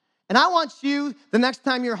 And I want you, the next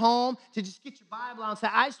time you're home, to just get your Bible out and say,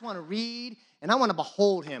 I just want to read and I want to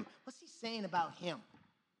behold him. What's he saying about him?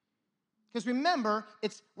 Because remember,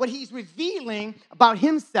 it's what he's revealing about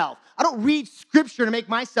himself. I don't read scripture to make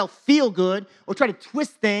myself feel good or try to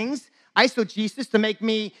twist things, eisegesis, to make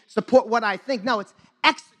me support what I think. No, it's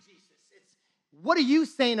exegesis. It's what are you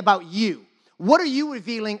saying about you? What are you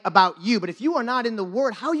revealing about you? But if you are not in the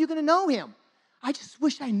Word, how are you going to know him? I just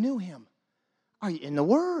wish I knew him. Are you in the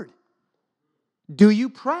Word? Do you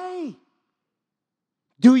pray?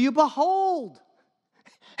 Do you behold?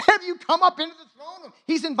 Have you come up into the throne room?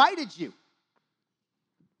 He's invited you.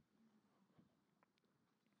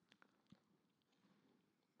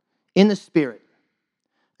 In the Spirit.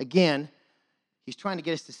 Again, he's trying to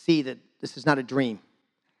get us to see that this is not a dream.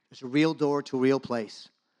 There's a real door to a real place.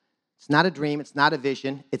 It's not a dream. It's not a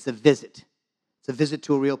vision. It's a visit. It's a visit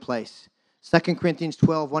to a real place. 2 Corinthians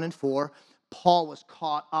 12, 1 and 4, Paul was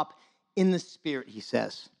caught up in the Spirit, he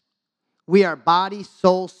says. We are body,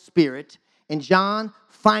 soul, spirit. And John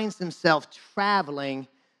finds himself traveling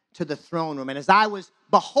to the throne room. And as I was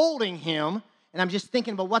beholding him, and I'm just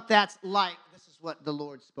thinking about what that's like, this is what the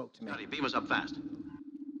Lord spoke to me. Beam us up fast.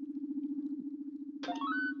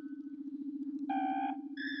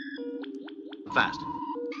 Fast.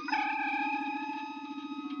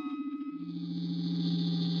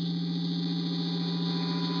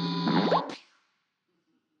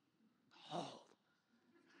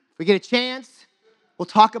 If we get a chance, we'll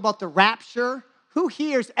talk about the rapture. Who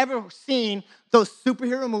here's ever seen those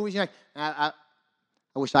superhero movies? You're like, I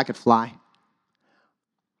wish I could fly.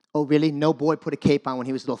 Oh, really? No boy put a cape on when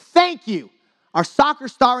he was little. Thank you. Our soccer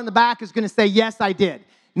star in the back is going to say, yes, I did.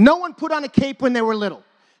 No one put on a cape when they were little.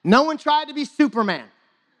 No one tried to be Superman.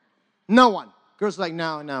 No one. Girls are like,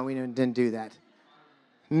 no, we didn't do that.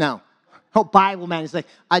 No. Oh, Bible Man. He's like,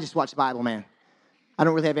 I just watch Bible Man. I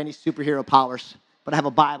don't really have any superhero powers, but I have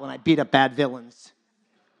a Bible and I beat up bad villains.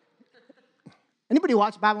 Anybody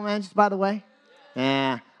watch Bible Man, just by the way?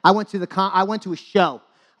 Yeah. I went to a show. I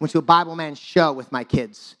went to a Bible Man show with my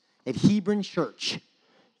kids at Hebron Church.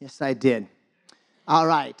 Yes, I did. All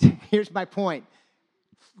right. Here's my point.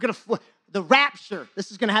 The rapture,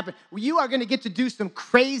 this is going to happen. You are going to get to do some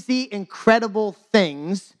crazy, incredible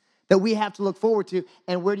things that we have to look forward to.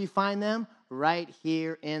 And where do you find them? Right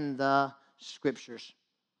here in the Scriptures.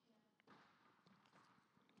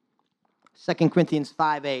 2 Corinthians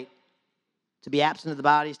 5:8. To be absent of the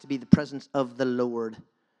body is to be the presence of the Lord.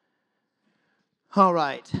 All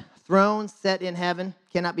right. Throne set in heaven,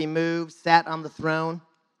 cannot be moved, sat on the throne.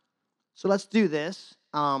 So let's do this.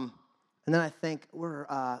 And then I think what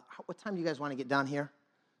time do you guys want to get done here?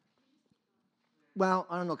 Well,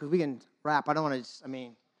 I don't know, because we can wrap. I don't want to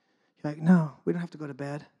you're like, no, we don't have to go to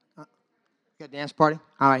bed. Got a dance party?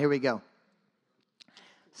 All right, here we go.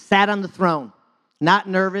 Sat on the throne, not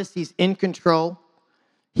nervous. He's in control.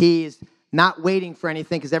 He's not waiting for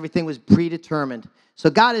anything because everything was predetermined. So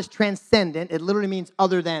God is transcendent. It literally means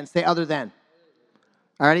other than. Say other than.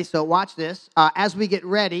 All righty, so watch this. As we get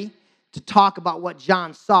ready to talk about what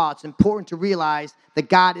John saw, it's important to realize that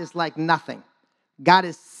God is like nothing. God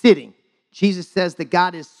is sitting. Jesus says that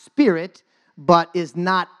God is spirit, but is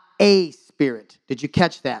not a spirit. Did you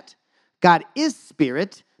catch that? God is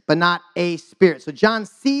spirit, but not a spirit. So John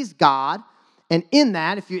sees God, and in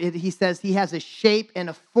that, he says he has a shape and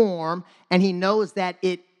a form, and he knows that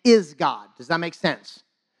it is God. Does that make sense?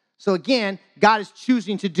 So again, God is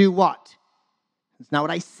choosing to do what? It's not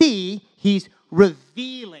what I see. He's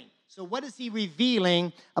revealing. So what is he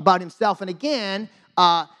revealing about himself? And again,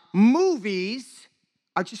 movies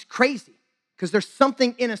are just crazy because there's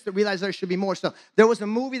something in us that realizes there should be more. So there was a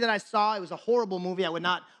movie that I saw. It was a horrible movie. I would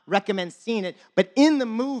not recommend seeing it. But in the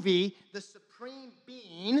movie, the Supreme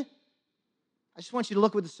Being, I just want you to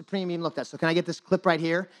look what the Supreme Being looked at. So can I get this clip right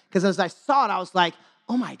here? Because as I saw it, I was like,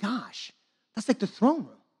 oh my gosh, that's like the throne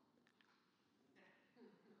room.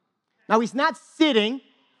 Now he's not sitting,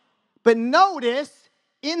 but notice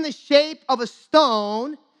in the shape of a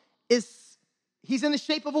stone he's in the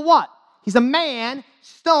shape of a what? He's a man,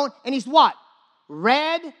 stone, and he's what?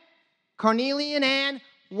 Red, carnelian, and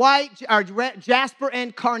white, or jasper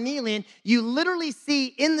and carnelian. You literally see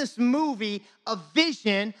in this movie a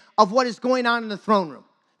vision of what is going on in the throne room.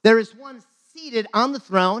 There is one seated on the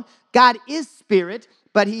throne. God is spirit,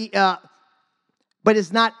 but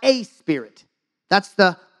is not a spirit. That's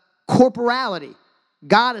the corporality.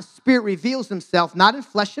 God as spirit reveals himself not in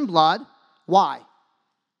flesh and blood. Why?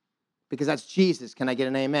 Because that's Jesus. Can I get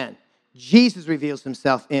an amen? Jesus reveals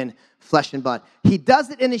himself in flesh and blood. He does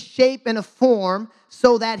it in a shape and a form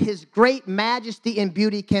so that his great majesty and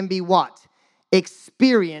beauty can be what?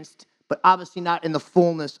 Experienced, but obviously not in the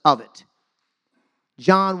fullness of it.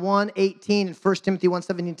 John 1:18 and 1 Timothy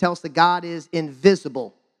 1:17 tells us that God is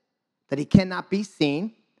invisible, that he cannot be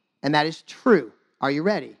seen, and that is true. Are you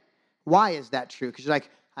ready? Why is that true? Because you're like,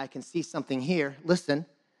 I can see something here. Listen,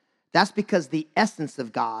 that's because the essence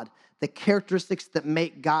of God, the characteristics that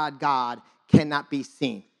make God God, cannot be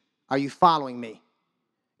seen. Are you following me?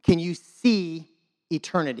 Can you see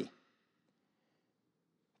eternity?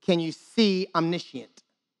 Can you see omniscient?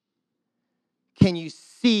 Can you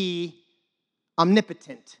see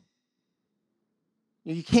omnipotent?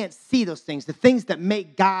 You can't see those things. The things that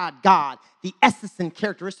make God God, the essence and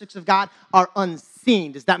characteristics of God are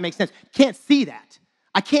unseen. Does that make sense? Can't see that.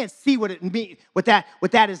 I can't see what it means, what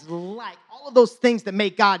that is like. All of those things that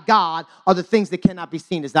make God God are the things that cannot be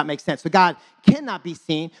seen. Does that make sense? So God cannot be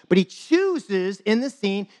seen, but he chooses in the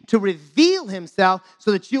scene to reveal himself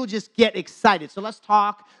so that you'll just get excited. So let's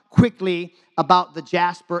talk quickly about the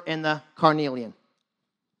jasper and the carnelian.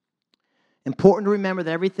 Important to remember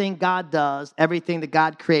that everything God does, everything that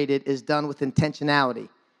God created is done with intentionality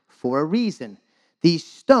for a reason. These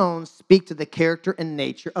stones speak to the character and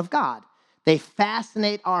nature of God. They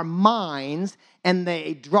fascinate our minds and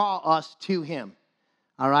they draw us to him.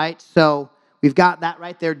 All right, so we've got that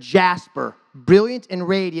right there. Jasper, brilliant and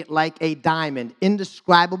radiant like a diamond,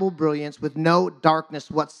 indescribable brilliance with no darkness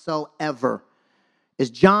whatsoever. As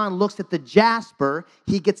John looks at the jasper,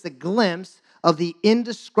 he gets a glimpse of the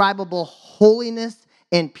indescribable holiness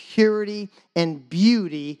and purity and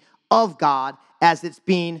beauty of God as it's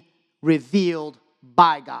being revealed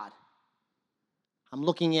by God. I'm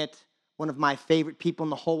looking at one of my favorite people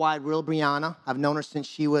in the whole wide world, Brianna. I've known her since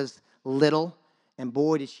she was little, and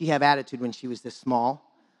boy, did she have attitude when she was this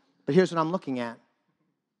small. But here's what I'm looking at.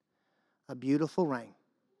 A beautiful ring.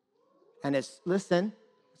 And it's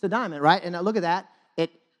a diamond, right? And now look at that.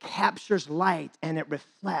 It captures light, and it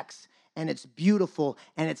reflects, and it's beautiful,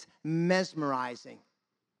 and it's mesmerizing.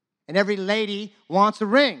 And every lady wants a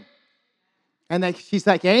ring. And she's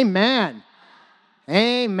like, amen.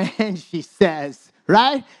 Amen, she says,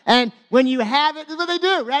 right? And when you have it, this is what they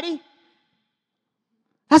do. Ready?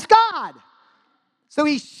 That's God. So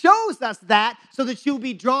he shows us that so that you'll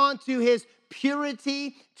be drawn to his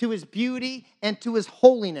purity, to his beauty, and to his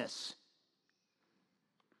holiness.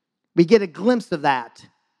 We get a glimpse of that.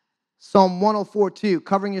 Psalm 104:2,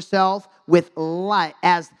 covering yourself with light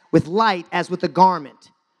as with a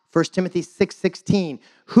garment. 1 Timothy 6:16,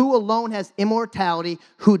 who alone has immortality,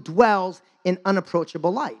 who dwells in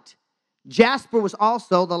unapproachable light. Jasper was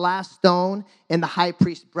also the last stone in the high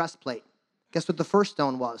priest's breastplate. Guess what the first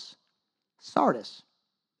stone was? Sardis.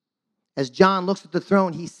 As John looks at the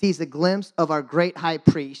throne, he sees a glimpse of our great high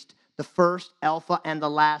priest, the first Alpha and the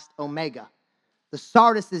last Omega. The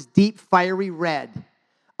sardis is deep, fiery red,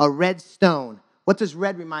 a red stone. What does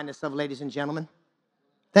red remind us of, ladies and gentlemen?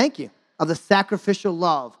 Thank you. Of the sacrificial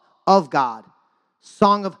love of God.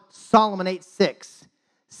 Song of Solomon 8:6.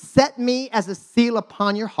 Set me as a seal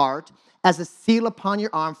upon your heart, as a seal upon your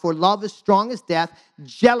arm, for love is strong as death,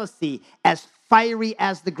 jealousy as fiery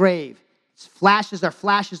as the grave. Its flashes are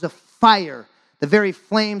flashes of fire, the very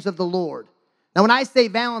flames of the Lord. Now, when I say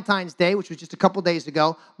Valentine's Day, which was just a couple days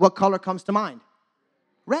ago, what color comes to mind?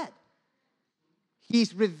 Red.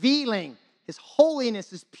 He's revealing his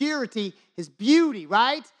holiness, his purity, his beauty,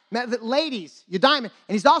 right? Ladies, your diamond.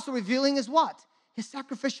 And he's also revealing his what? His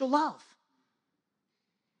sacrificial love.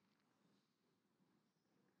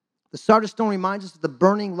 The sardis stone reminds us of the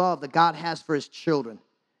burning love that God has for his children.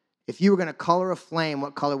 If you were going to color a flame,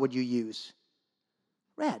 what color would you use?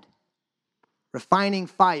 Red. Refining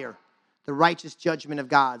fire, the righteous judgment of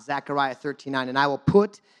God, Zechariah 13:9. And I will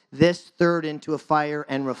put this third into a fire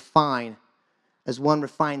and refine as one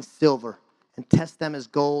refines silver and test them as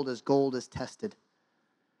gold is tested.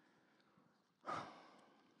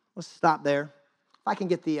 Let's stop there. If I can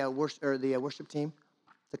get the worship team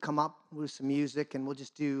to come up with some music, and we'll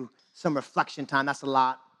just do some reflection time. That's a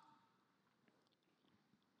lot.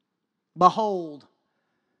 Behold.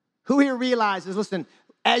 Who here realizes, listen,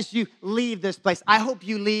 as you leave this place, I hope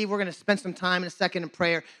you leave. We're going to spend some time in a second in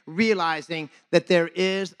prayer, realizing that there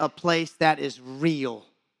is a place that is real.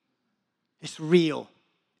 It's real.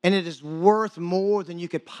 And it is worth more than you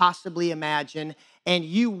could possibly imagine. And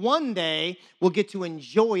you one day will get to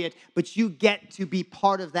enjoy it, but you get to be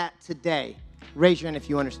part of that today. Raise your hand if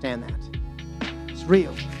you understand that. It's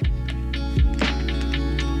real.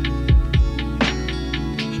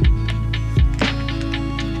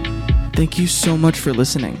 Thank you so much for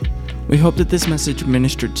listening. We hope that this message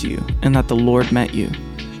ministered to you and that the Lord met you.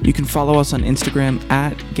 You can follow us on Instagram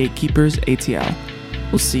at GatekeepersATL.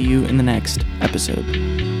 We'll see you in the next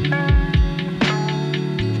episode.